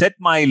 I can set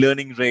my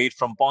learning rate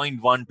from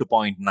 0.1 to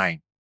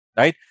 0.9,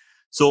 right?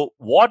 So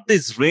what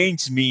this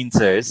range means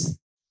is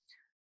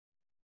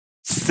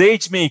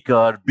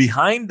SageMaker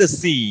behind the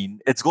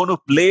scene, it's going to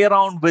play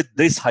around with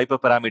this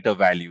hyperparameter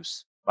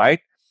values,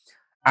 right?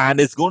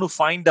 And it's going to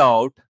find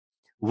out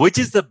which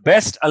is the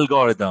best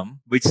algorithm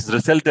which is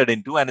resulted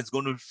into, and it's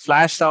going to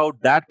flash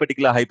out that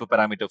particular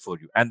hyperparameter for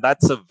you. And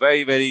that's a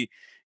very, very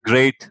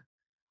great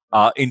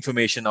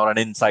information or an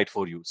insight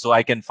for you. So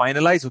I can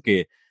finalize,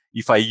 okay,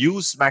 if I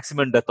use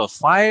maximum depth of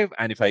 5,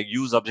 and if I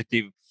use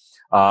objective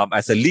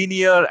as a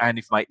linear, and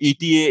if my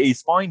ETA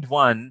is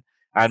 0.1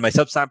 and my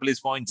subsample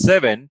is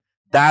 0.7,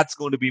 that's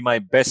going to be my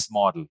best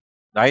model,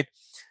 right?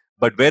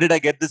 But where did I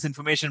get this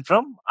information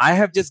from? I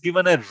have just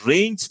given a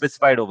range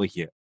specified over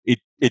here.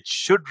 It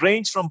should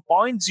range from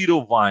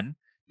 0.01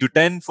 to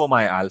 10 for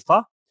my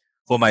alpha.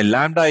 For my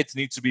lambda, it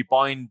needs to be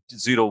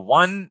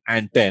 0.01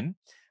 and 10.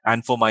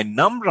 And for my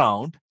num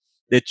round,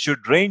 it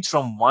should range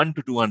from 1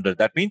 to 200.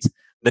 That means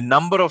the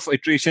number of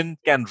iteration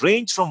can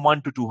range from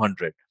 1 to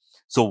 200.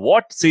 So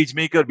what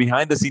SageMaker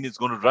behind the scene is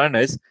going to run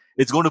is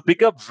it's going to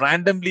pick up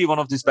randomly one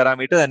of these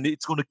parameters and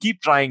it's going to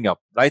keep trying up,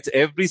 right? So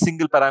every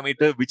single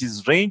parameter which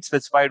is range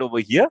specified over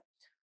here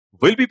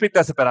will be picked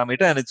as a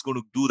parameter and it's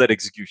going to do that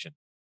execution.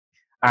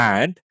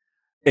 And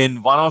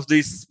in one of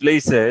these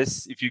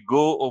places, if you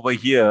go over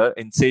here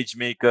in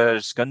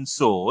SageMaker's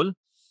console,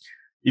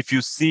 if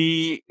you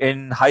see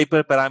in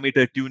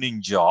hyperparameter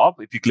tuning job,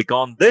 if you click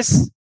on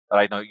this,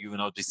 right now you will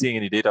not be seeing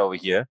any data over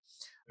here,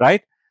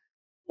 right?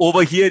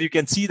 Over here, you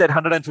can see that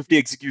 150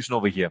 execution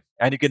over here.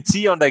 And you can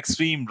see on the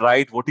extreme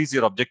right, what is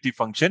your objective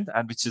function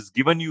and which has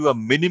given you a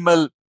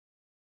minimal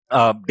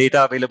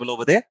data available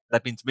over there.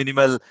 That means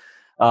minimal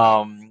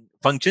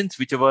functions,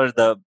 whichever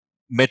the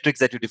metrics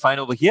that you define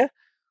over here.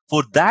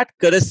 For that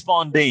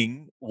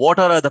corresponding, what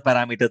are the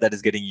parameter that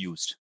is getting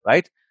used,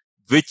 right?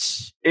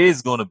 Which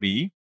is going to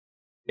be,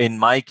 in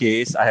my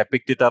case, I have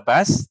picked it up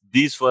as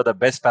these were the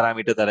best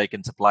parameter that I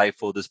can supply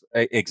for this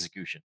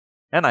execution.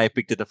 And I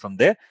picked it up from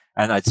there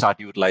and I start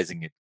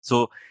utilizing it.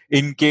 So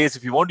in case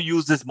if you want to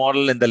use this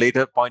model in the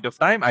later point of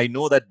time, I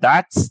know that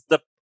that's the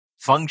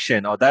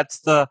function or that's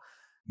the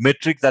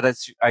metric that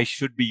I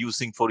should be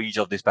using for each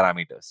of these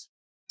parameters.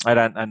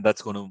 And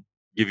that's going to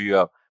give you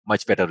a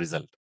much better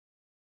result.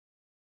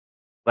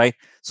 Right.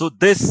 So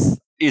this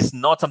is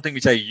not something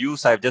which I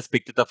use. I've just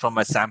picked it up from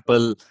a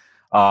sample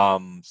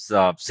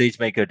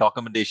SageMaker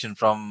documentation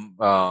from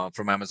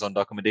Amazon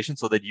documentation,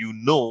 so that you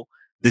know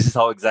this is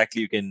how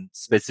exactly you can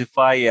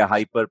specify a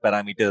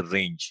hyperparameter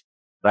range.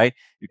 Right.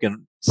 You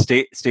can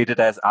state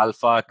it as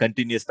alpha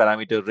continuous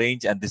parameter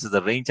range, and this is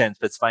the range I'm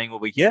specifying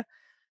over here.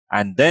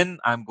 And then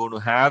I'm going to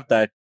have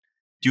that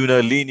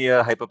tuner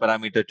linear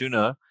hyperparameter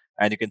tuner,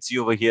 and you can see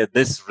over here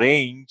this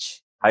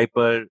range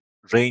hyper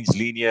range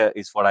linear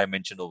is what I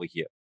mentioned over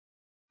here,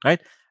 right?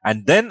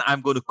 And then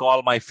I'm going to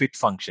call my fit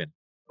function,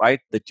 right?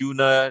 The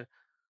tuner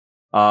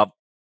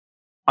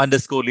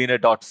underscore linear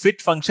dot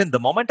fit function. The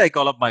moment I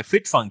call up my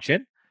fit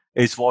function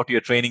is what your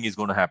training is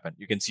going to happen.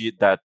 You can see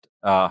that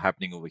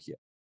happening over here,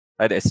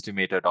 right?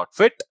 Estimator dot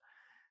fit.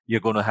 You're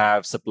going to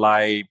have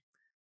supply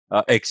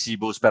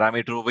XGBoost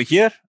parameter over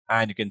here,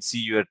 and you can see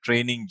your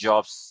training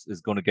jobs is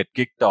going to get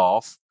kicked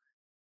off.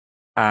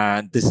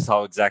 And this is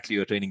how exactly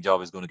your training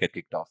job is going to get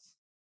kicked off.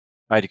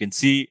 Right, you can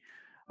see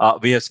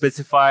we have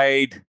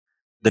specified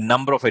the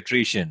number of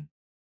iteration,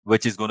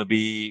 which is going to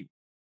be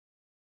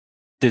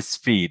this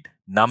field,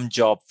 num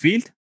job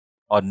field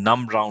or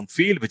num round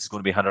field, which is going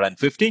to be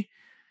 150.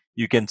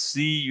 You can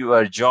see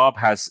your job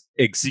has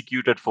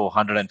executed for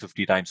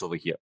 150 times over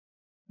here,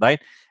 right?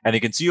 And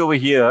you can see over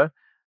here,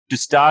 to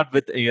start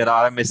with, your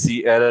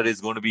RMSE error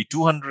is going to be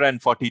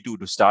 242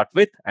 to start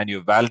with, and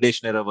your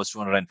validation error was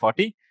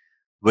 240.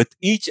 With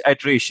each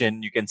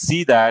iteration, you can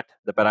see that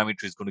the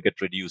parameter is going to get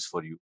reduced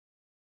for you.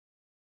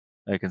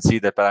 I can see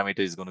that parameter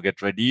is going to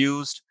get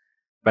reduced.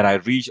 When I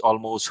reach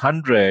almost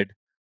 100,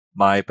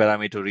 my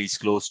parameter reach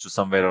close to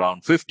somewhere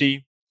around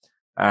 50.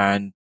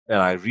 And when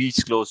I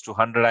reach close to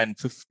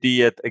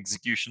 150th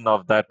execution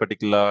of that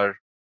particular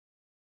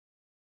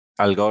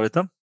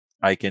algorithm,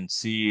 I can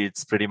see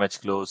it's pretty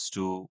much close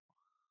to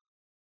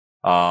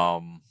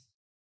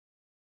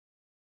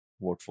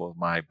what for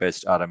my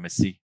best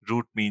RMSE.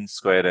 Root means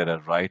square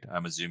error, right?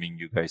 I'm assuming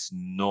you guys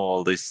know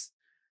all this,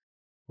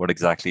 what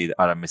exactly the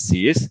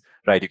RMSE is,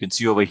 right? You can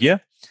see over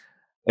here,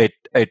 it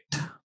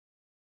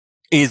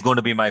is going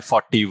to be my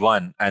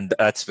 41, and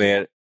that's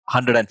where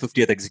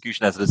 150th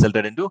execution has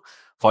resulted into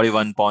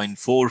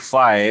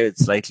 41.45.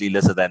 It's slightly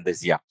lesser than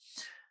this, yeah.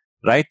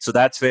 Right, so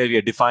that's where we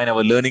define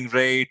our learning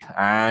rate,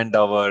 and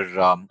our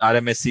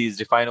RMSE is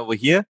defined over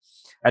here.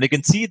 And you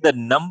can see the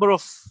number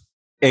of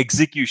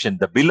execution,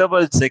 the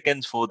billable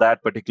seconds for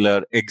that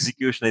particular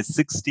execution is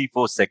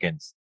 64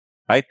 seconds,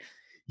 right?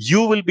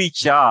 You will be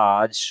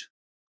charged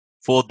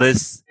for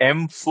this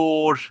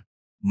M4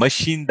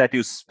 machine that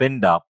you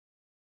spinned up,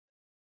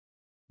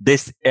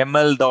 this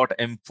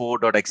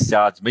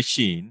ml.m4.xcharge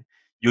machine,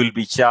 you will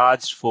be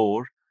charged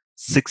for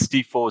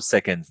 64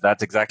 seconds.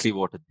 That's exactly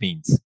what it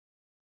means.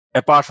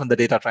 Apart from the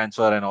data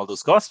transfer and all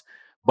those costs,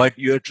 but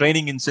your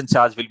training instance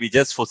charge will be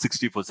just for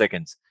 64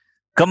 seconds.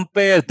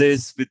 Compare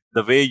this with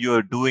the way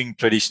you're doing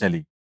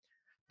traditionally.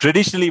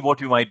 Traditionally,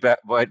 what you might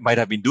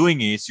have been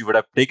doing is you would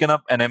have taken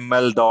up an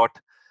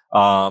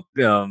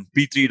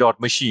ml.p3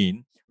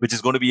 machine, which is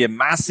going to be a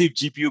massive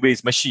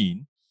GPU-based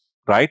machine,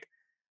 right?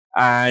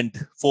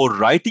 And for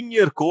writing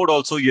your code,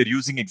 also you're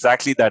using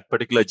exactly that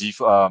particular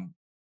GPU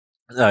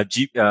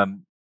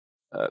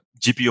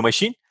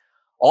machine.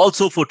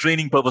 Also for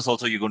training purpose,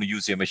 also you're going to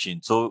use your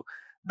machine. So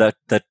the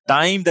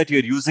time that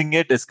you're using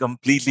it is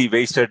completely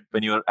wasted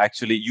when you're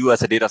actually, you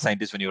as a data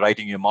scientist, when you're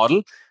writing your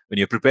model, when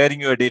you're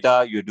preparing your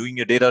data, you're doing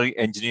your data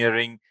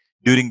engineering.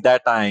 During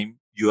that time,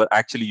 you are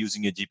actually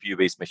using a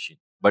GPU-based machine.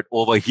 But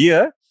over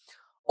here,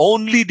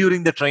 only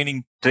during the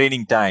training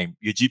time,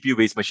 your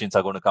GPU-based machines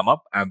are going to come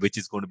up, and which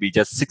is going to be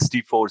just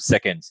 64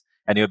 seconds.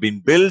 And you've been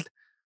built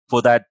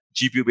for that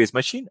GPU-based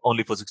machine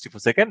only for 64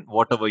 seconds,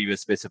 whatever you have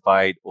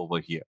specified over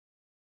here.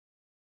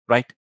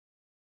 Right?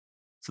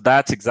 So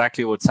that's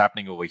exactly what's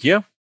happening over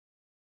here.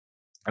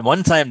 And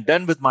once I'm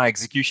done with my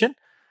execution,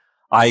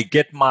 I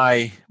get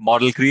my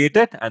model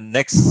created, and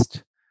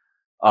next,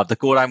 the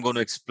code I'm going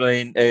to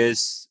explain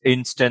is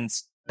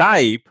instance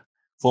type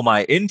for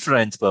my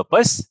inference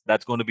purpose.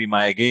 That's going to be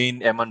my,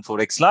 again, M1 for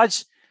X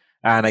large.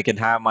 And I can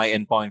have my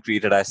endpoint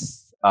created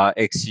as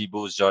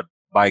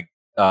xgboost.by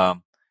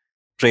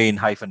train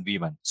hyphen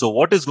v1. So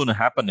what is going to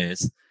happen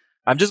is,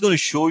 I'm just going to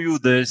show you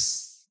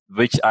this,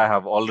 which I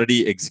have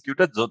already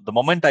executed. So the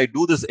moment I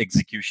do this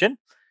execution,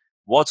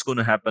 what's going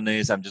to happen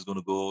is I'm just going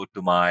to go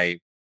to my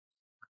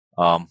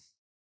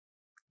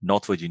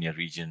North Virginia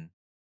region,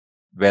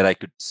 where I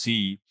could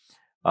see,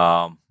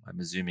 I'm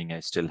assuming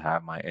I still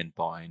have my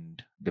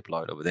endpoint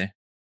deployed over there.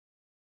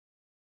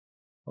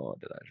 Or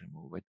did I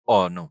remove it?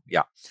 Oh, no.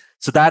 Yeah.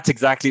 So that's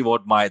exactly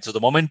what so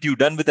the moment you're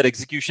done with the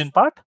execution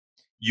part,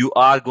 you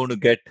are going to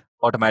get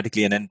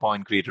automatically an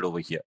endpoint created over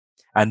here.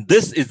 And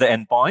this is the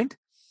endpoint.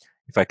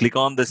 If I click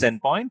on this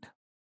endpoint,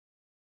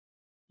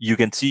 you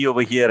can see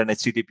over here an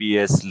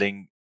HTTPS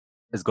link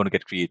is going to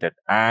get created.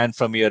 And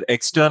from your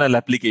external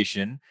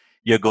application,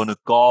 you're going to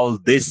call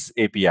this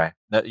API.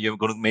 You're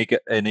going to make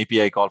an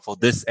API call for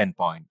this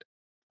endpoint,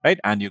 right?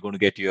 And you're going to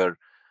get your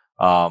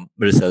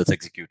results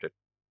executed.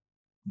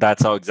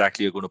 That's how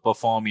exactly you're going to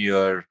perform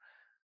your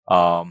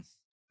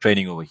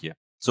training over here.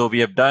 So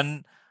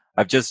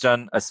I've just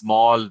done a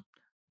small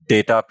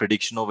data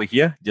prediction over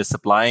here, just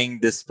applying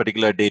this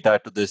particular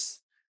data to this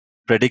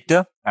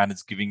predictor, and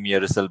it's giving me a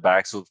result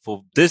back. So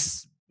for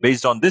this,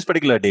 based on this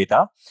particular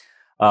data,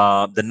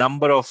 the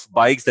number of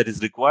bikes that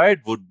is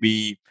required would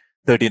be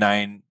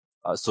 39.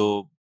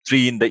 So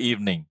 3 in the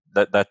evening.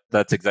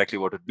 That's exactly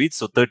what it beats.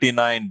 So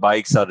 39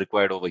 bikes are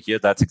required over here.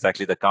 That's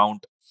exactly the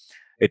count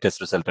it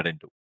has resulted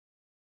into.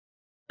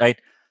 Right.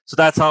 So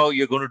that's how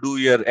you're going to do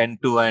your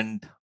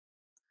end-to-end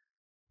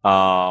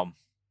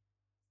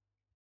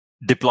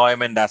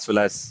deployment as well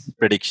as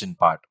prediction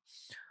part.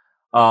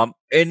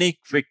 Any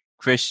quick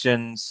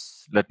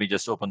questions? Let me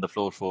just open the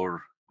floor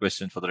for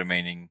questions for the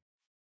remaining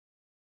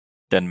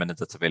 10 minutes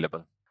that's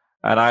available.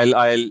 And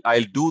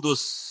I'll do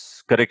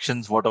those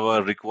corrections,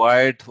 whatever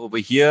required over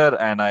here,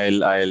 and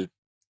I'll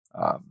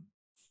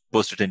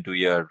post it into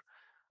your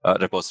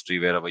repository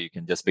wherever you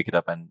can just pick it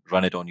up and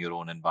run it on your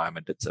own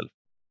environment itself.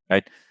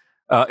 Right?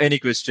 Any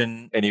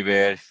question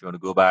anywhere? If you want to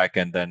go back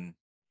and then.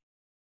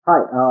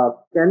 Hi,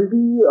 can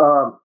we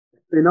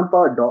spin up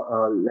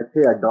let's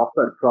say a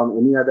Docker from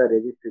any other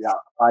registry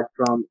apart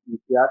from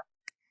ECR?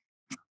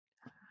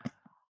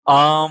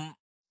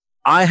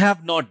 I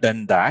have not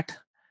done that.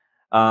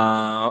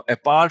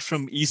 Apart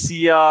from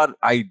ECR,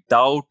 I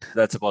doubt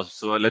that's possible.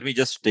 So let me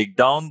just take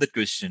down the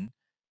question.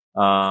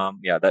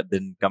 Yeah, that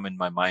didn't come in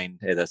my mind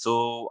either.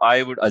 So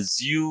I would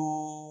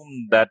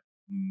assume that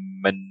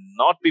may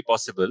not be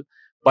possible.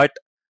 But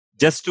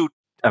just to,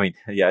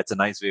 yeah, it's a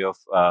nice way of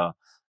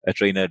a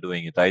trainer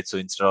doing it, right? So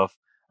instead of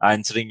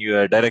answering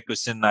your direct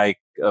question, I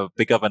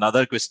pick up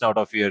another question out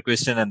of your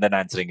question and then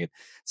answering it.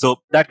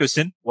 So that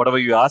question, whatever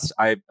you asked,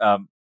 I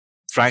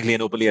frankly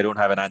and openly, I don't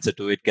have an answer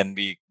to it. Can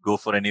we go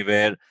for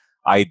anywhere?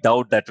 I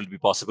doubt that will be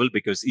possible,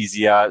 because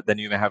easier, then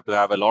you may have to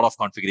have a lot of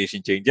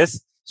configuration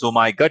changes. So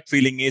my gut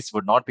feeling is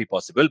would not be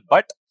possible,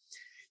 but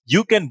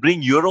you can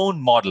bring your own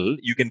model.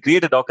 You can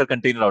create a Docker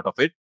container out of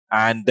it,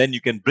 and then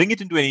you can bring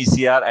it into an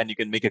ECR and you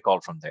can make a call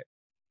from there.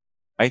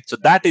 Right? So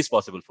that is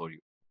possible for you.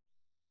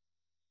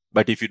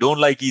 But if you don't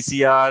like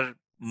ECR,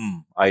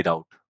 I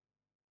doubt.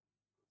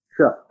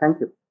 Sure.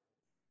 Thank you.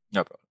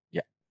 No problem.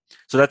 Yeah.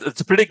 So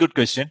that's a pretty good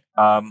question.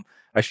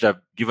 I should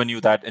have given you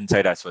that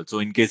insight as well. So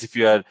in case if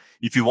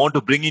you want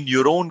to bring in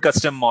your own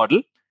custom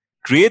model,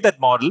 create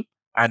that model,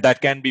 and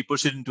that can be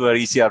pushed into our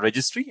ECR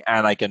registry,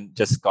 and I can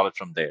just call it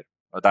from there.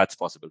 That's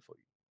possible for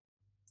you.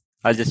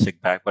 I'll just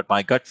check back, but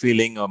my gut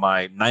feeling, or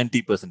my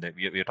 90%,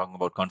 we're talking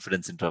about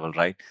confidence interval,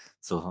 right?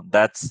 So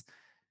that's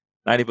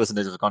 90%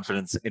 of the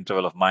confidence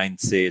interval of mine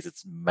says it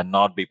may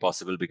not be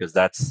possible, because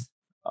that's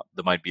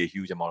there might be a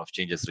huge amount of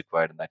changes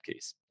required in that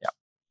case.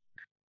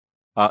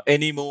 Yeah.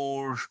 Any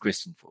more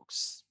questions,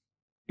 folks?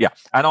 Yeah,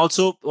 and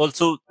also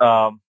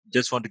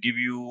just want to give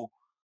you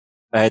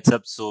a heads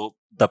up. So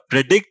the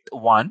predict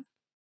one,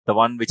 the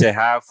one which I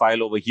have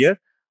file over here,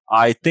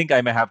 I think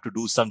I may have to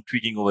do some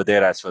tweaking over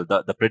there as well.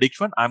 The predict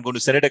one, I'm going to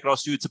send it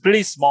across to you. It's a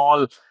pretty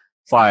small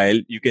file.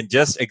 You can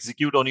just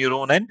execute on your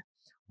own end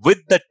with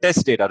the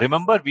test data.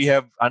 Remember, we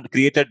have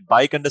created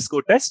bike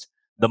underscore test.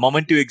 The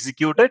moment you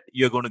execute it,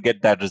 you're going to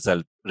get that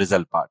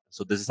result part.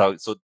 So this is how.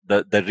 So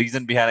the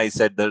reason behind I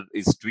said there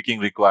is tweaking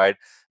required,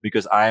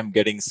 because I am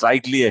getting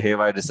slightly a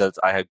haywire results.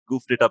 I have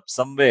goofed it up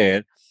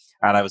somewhere,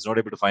 and I was not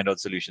able to find out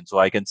solution. So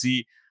I can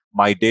see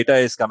my data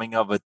is coming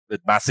up with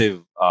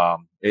massive.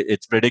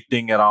 It's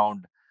predicting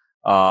around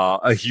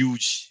a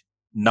huge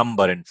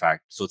number, in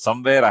fact. So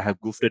somewhere I have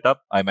goofed it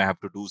up. I may have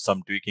to do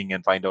some tweaking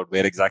and find out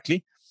where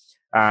exactly.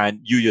 And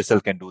you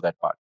yourself can do that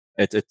part.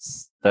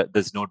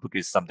 This notebook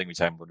is something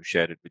which I'm going to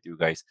share it with you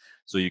guys,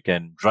 so you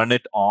can run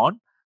it on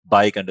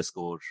bike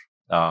underscore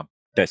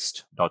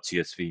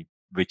test.csv,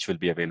 which will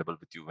be available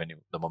with you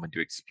the moment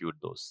you execute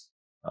those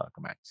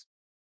commands.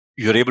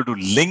 You're able to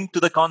link to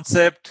the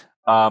concept.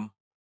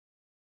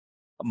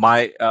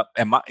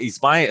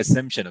 is my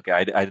assumption, okay,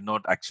 I did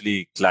not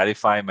actually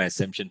clarify my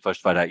assumption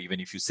first, but even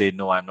if you say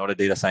no, I'm not a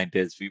data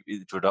scientist,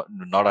 it would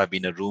not have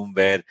been a room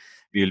where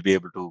we will be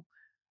able to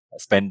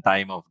spend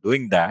time of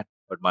doing that.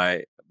 But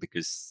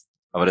because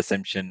our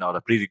assumption or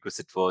a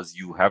prerequisite was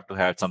you have to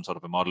have some sort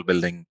of a model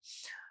building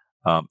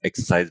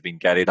exercise being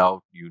carried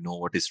out. You know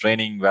what is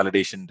training,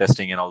 validation,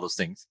 testing, and all those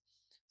things.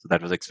 So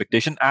that was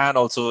expectation, and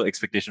also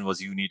expectation was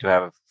you need to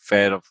have a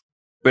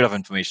bit of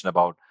information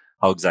about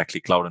how exactly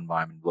cloud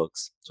environment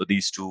works. So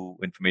these two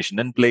information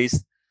in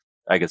place,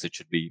 I guess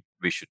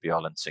we should be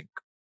all in sync.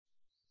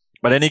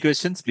 But any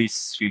questions,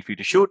 please feel free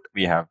to shoot.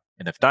 We have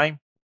enough time.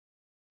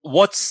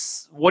 What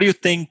do you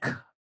think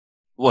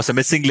was a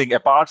missing link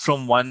apart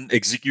from one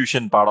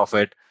execution part of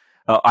it?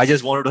 I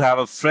just wanted to have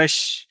a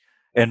fresh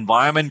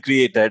environment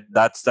created.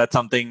 That's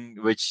something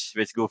which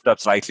goofed up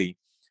slightly,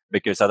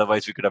 because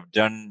otherwise we could have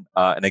done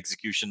an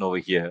execution over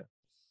here,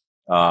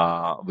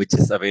 which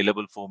is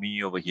available for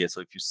me over here.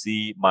 So if you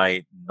see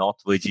my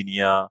North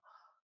Virginia,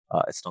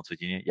 it's North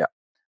Virginia,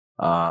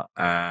 yeah,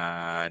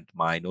 and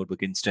my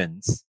notebook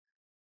instance,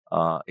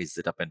 is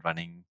it up and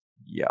running?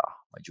 Yeah,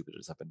 my Jupyter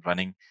is up and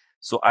running.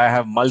 So I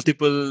have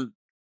multiple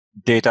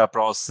data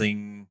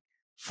processing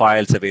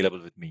files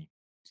available with me,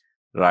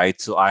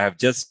 right? So I have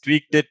just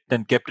tweaked it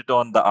and kept it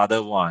on the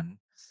other one,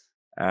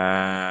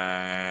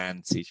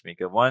 and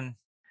SageMaker 1.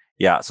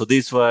 Yeah, so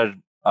these were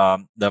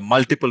the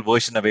multiple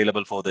version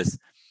available for this.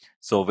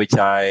 So which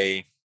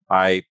I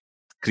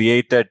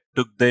created,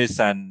 took this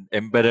and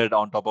embedded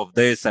on top of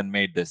this and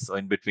made this. So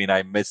in between,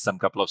 I missed some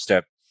couple of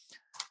steps,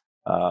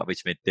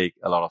 which may take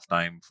a lot of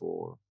time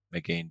for,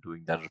 again,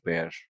 doing that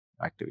repair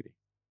activity.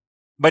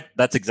 But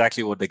that's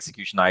exactly what the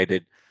execution I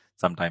did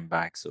some time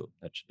back. So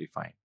that should be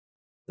fine.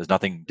 There's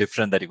nothing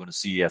different that you're going to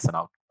see as an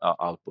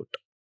output.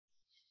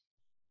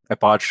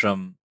 Apart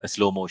from a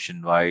slow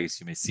motion wise,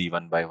 you may see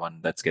one by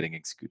one that's getting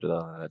executed.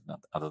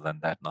 Other than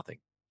that, nothing.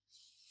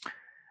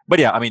 But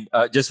yeah, I mean,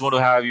 just want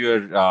to have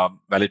your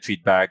valid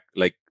feedback.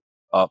 Like,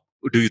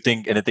 do you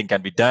think anything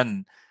can be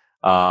done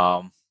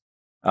um,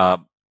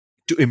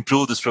 to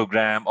improve this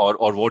program, or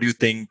what do you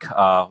think?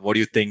 What do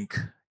you think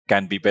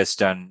can be best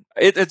done?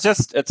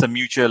 It's a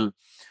mutual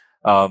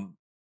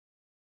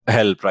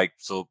help, right?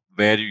 So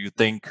where do you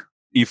think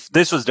if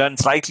this was done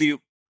slightly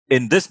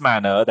in this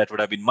manner, that would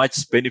have been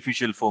much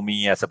beneficial for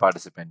me as a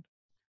participant?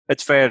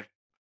 It's fair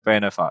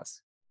enough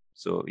ask.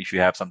 So if you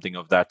have something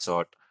of that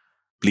sort,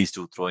 please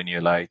do throw in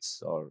your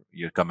lights or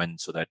your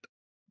comments so that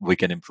we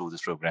can improve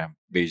this program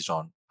based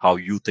on how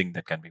you think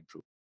that can be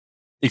improved.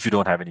 If you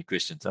don't have any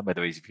questions, by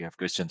the way, if you have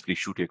questions, please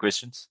shoot your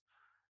questions.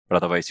 But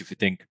otherwise, if you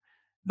think,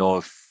 no,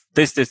 if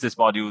this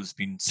module has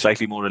been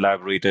slightly more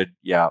elaborated,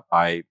 yeah,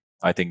 I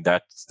think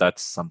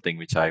that's something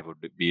which I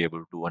would be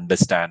able to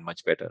understand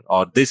much better.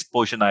 Or this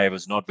portion I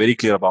was not very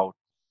clear about.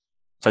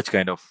 Such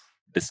kind of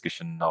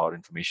discussion or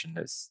information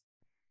is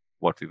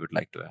what we would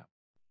like to have.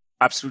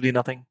 Absolutely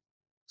nothing.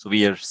 So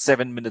we are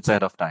 7 minutes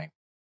ahead of time.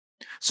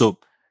 So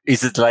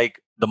is it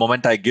like the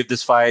moment I give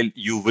this file,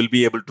 you will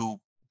be able to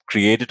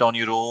create it on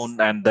your own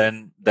and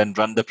then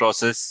run the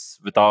process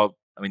without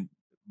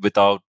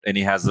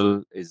any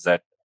hassle? Is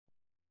that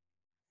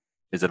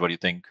what you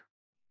think?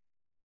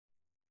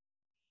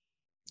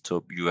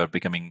 So you are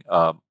becoming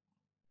a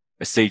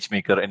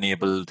SageMaker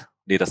enabled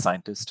data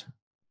scientist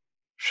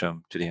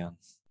from today on.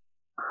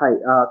 Hi,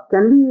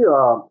 can we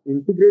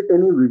integrate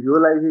any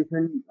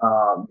visualization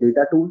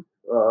data tools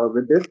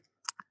with this?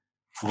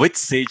 With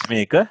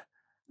SageMaker?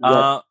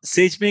 Yes.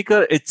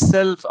 SageMaker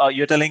itself,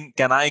 you're telling,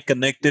 can I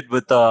connect it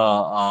with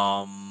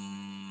Power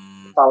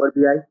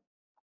BI?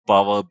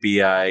 Power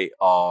BI,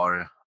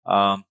 or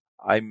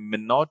I may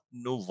not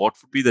know what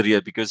would be the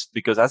real,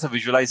 because as a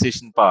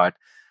visualization part,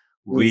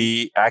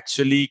 we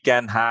actually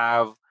can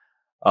have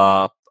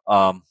uh,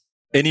 um,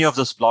 any of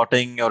this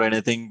plotting or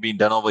anything being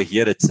done over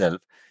here itself.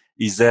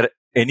 Is there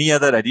any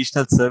other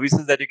additional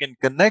services that you can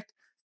connect?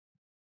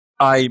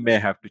 I may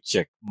have to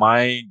check.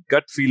 My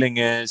gut feeling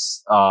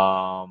is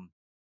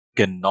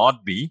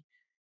cannot be.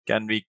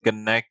 Can we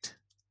connect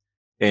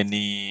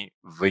any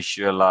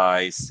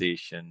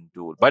visualization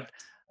tool? But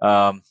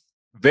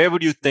where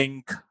would you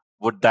think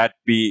would that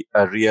be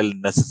a real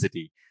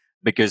necessity?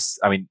 Because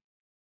I mean,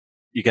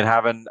 you can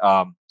have an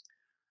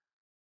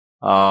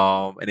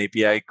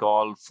API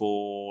call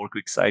for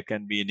QuickSight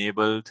can be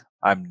enabled.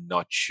 I'm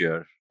not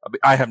sure.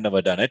 I have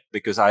never done it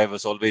because I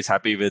was always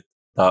happy with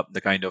the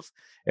kind of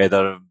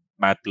either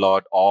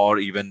Matplot or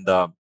even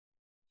the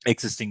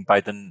existing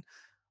Python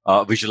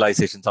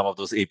visualization. Some of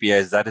those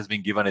APIs that has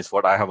been given is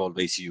what I have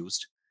always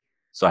used.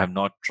 So I have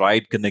not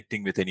tried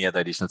connecting with any other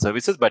additional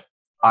services, but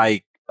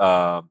I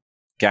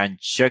can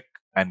check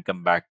and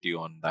come back to you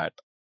on that.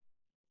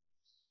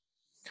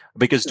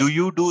 Because do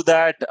you do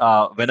that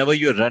whenever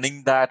you're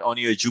running that on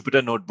your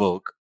Jupyter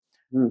notebook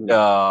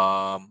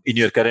in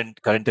your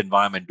current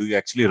environment? Do you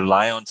actually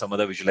rely on some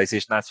other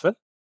visualization as well?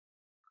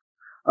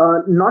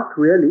 Not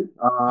really.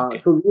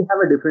 Okay. So we have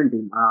a different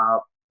team.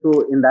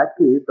 So in that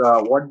case,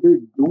 what they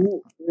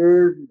do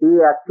is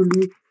they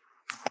actually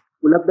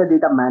pull up the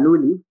data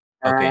manually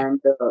Okay.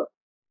 and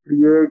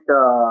create,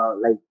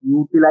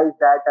 utilize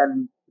that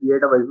and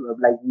create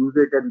use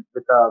it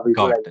with a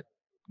visualization.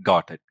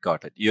 Got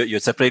it. You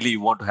separately, you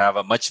want to have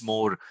a much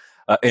more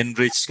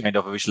enriched kind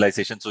of a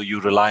visualization. So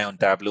you rely on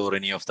Tableau or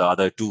any of the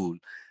other tool,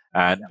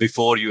 and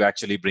before you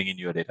actually bring in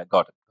your data.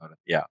 Got it.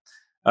 Yeah.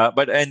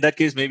 But in that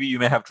case, maybe you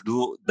may have to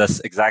do this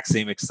exact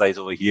same exercise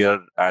over here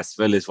as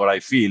well, is what I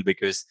feel,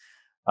 because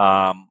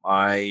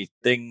I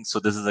think so.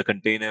 This is a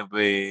container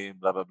way,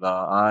 blah blah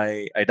blah.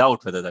 I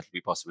doubt whether that will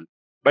be possible.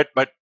 But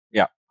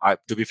yeah,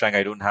 to be frank,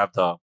 I don't have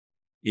the.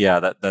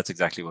 Yeah, that's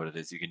exactly what it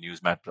is. You can use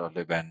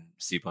matplotlib and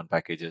cbon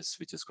packages,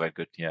 which is quite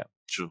good. Yeah,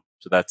 true.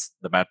 So that's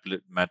the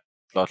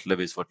matplotlib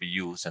is what we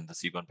use, and the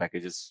cbon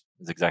packages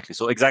is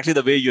exactly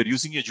the way you're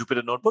using your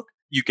Jupyter notebook.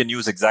 You can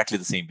use exactly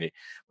the same way,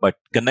 but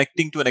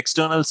connecting to an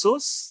external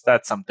source,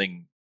 that's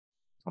something.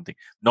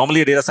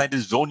 Normally, a data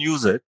scientists don't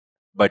use it,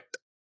 but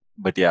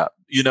yeah,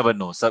 you never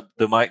know. So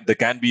there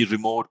can be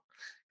remote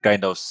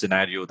kind of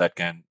scenario that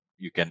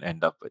you can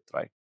end up with,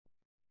 right?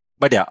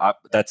 But yeah,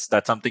 that's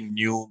something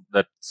new.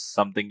 That's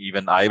something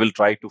even I will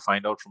try to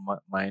find out from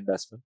my end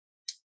as well.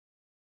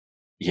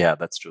 Yeah,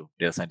 that's true.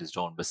 Data scientists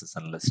don't, business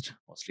analyst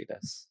mostly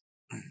does.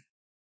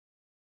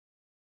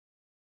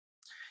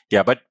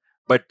 Yeah, but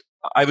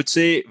I would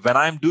say when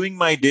I'm doing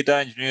my data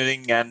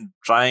engineering and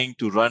trying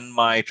to run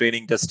my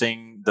training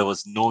testing, there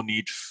was no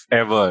need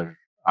ever.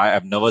 I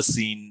have never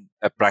seen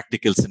a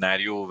practical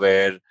scenario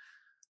where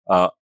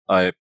uh,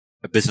 a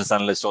business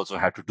analyst also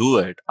had to do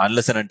it,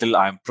 unless and until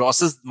I'm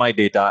processed my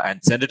data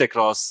and send it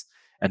across,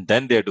 and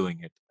then they're doing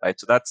it, right?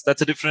 So that's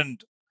a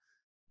different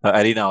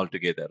arena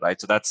altogether,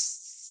 right? So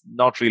that's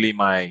not really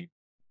my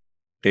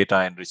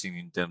data enriching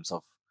in terms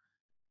of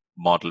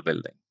model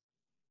building.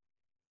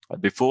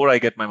 Before I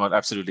get my model,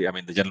 absolutely. I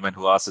mean, the gentleman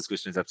who asked this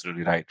question is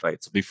absolutely right?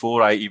 So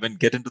before I even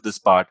get into this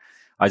part,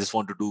 I just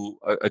want to do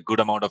a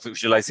good amount of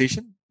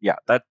visualization. Yeah,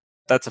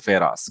 that's a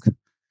fair ask.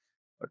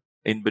 But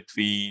in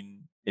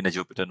between, in a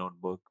Jupyter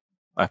notebook,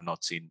 I've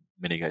not seen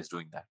many guys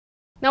doing that.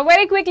 Now,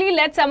 very quickly,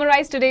 let's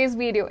summarize today's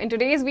video. In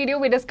today's video,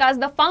 we discuss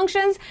the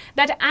functions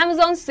that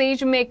Amazon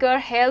SageMaker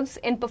helps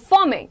in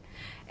performing,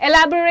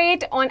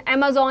 elaborate on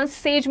Amazon's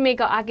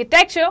SageMaker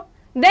architecture.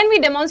 Then we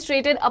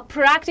demonstrated a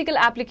practical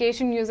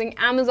application using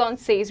Amazon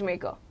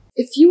SageMaker.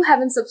 If you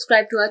haven't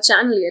subscribed to our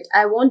channel yet,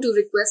 I want to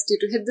request you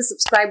to hit the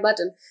subscribe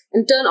button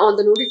and turn on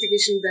the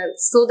notification bell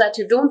so that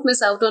you don't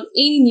miss out on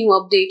any new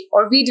update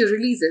or video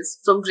releases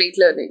from Great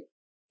Learning.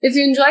 If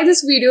you enjoyed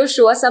this video,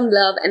 show us some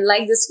love and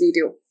like this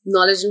video.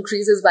 Knowledge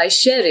increases by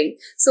sharing,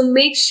 so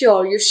make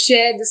sure you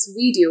share this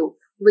video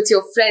with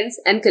your friends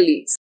and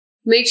colleagues.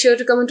 Make sure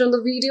to comment on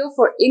the video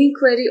for any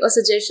query or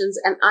suggestions,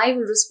 and I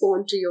will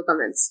respond to your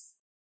comments.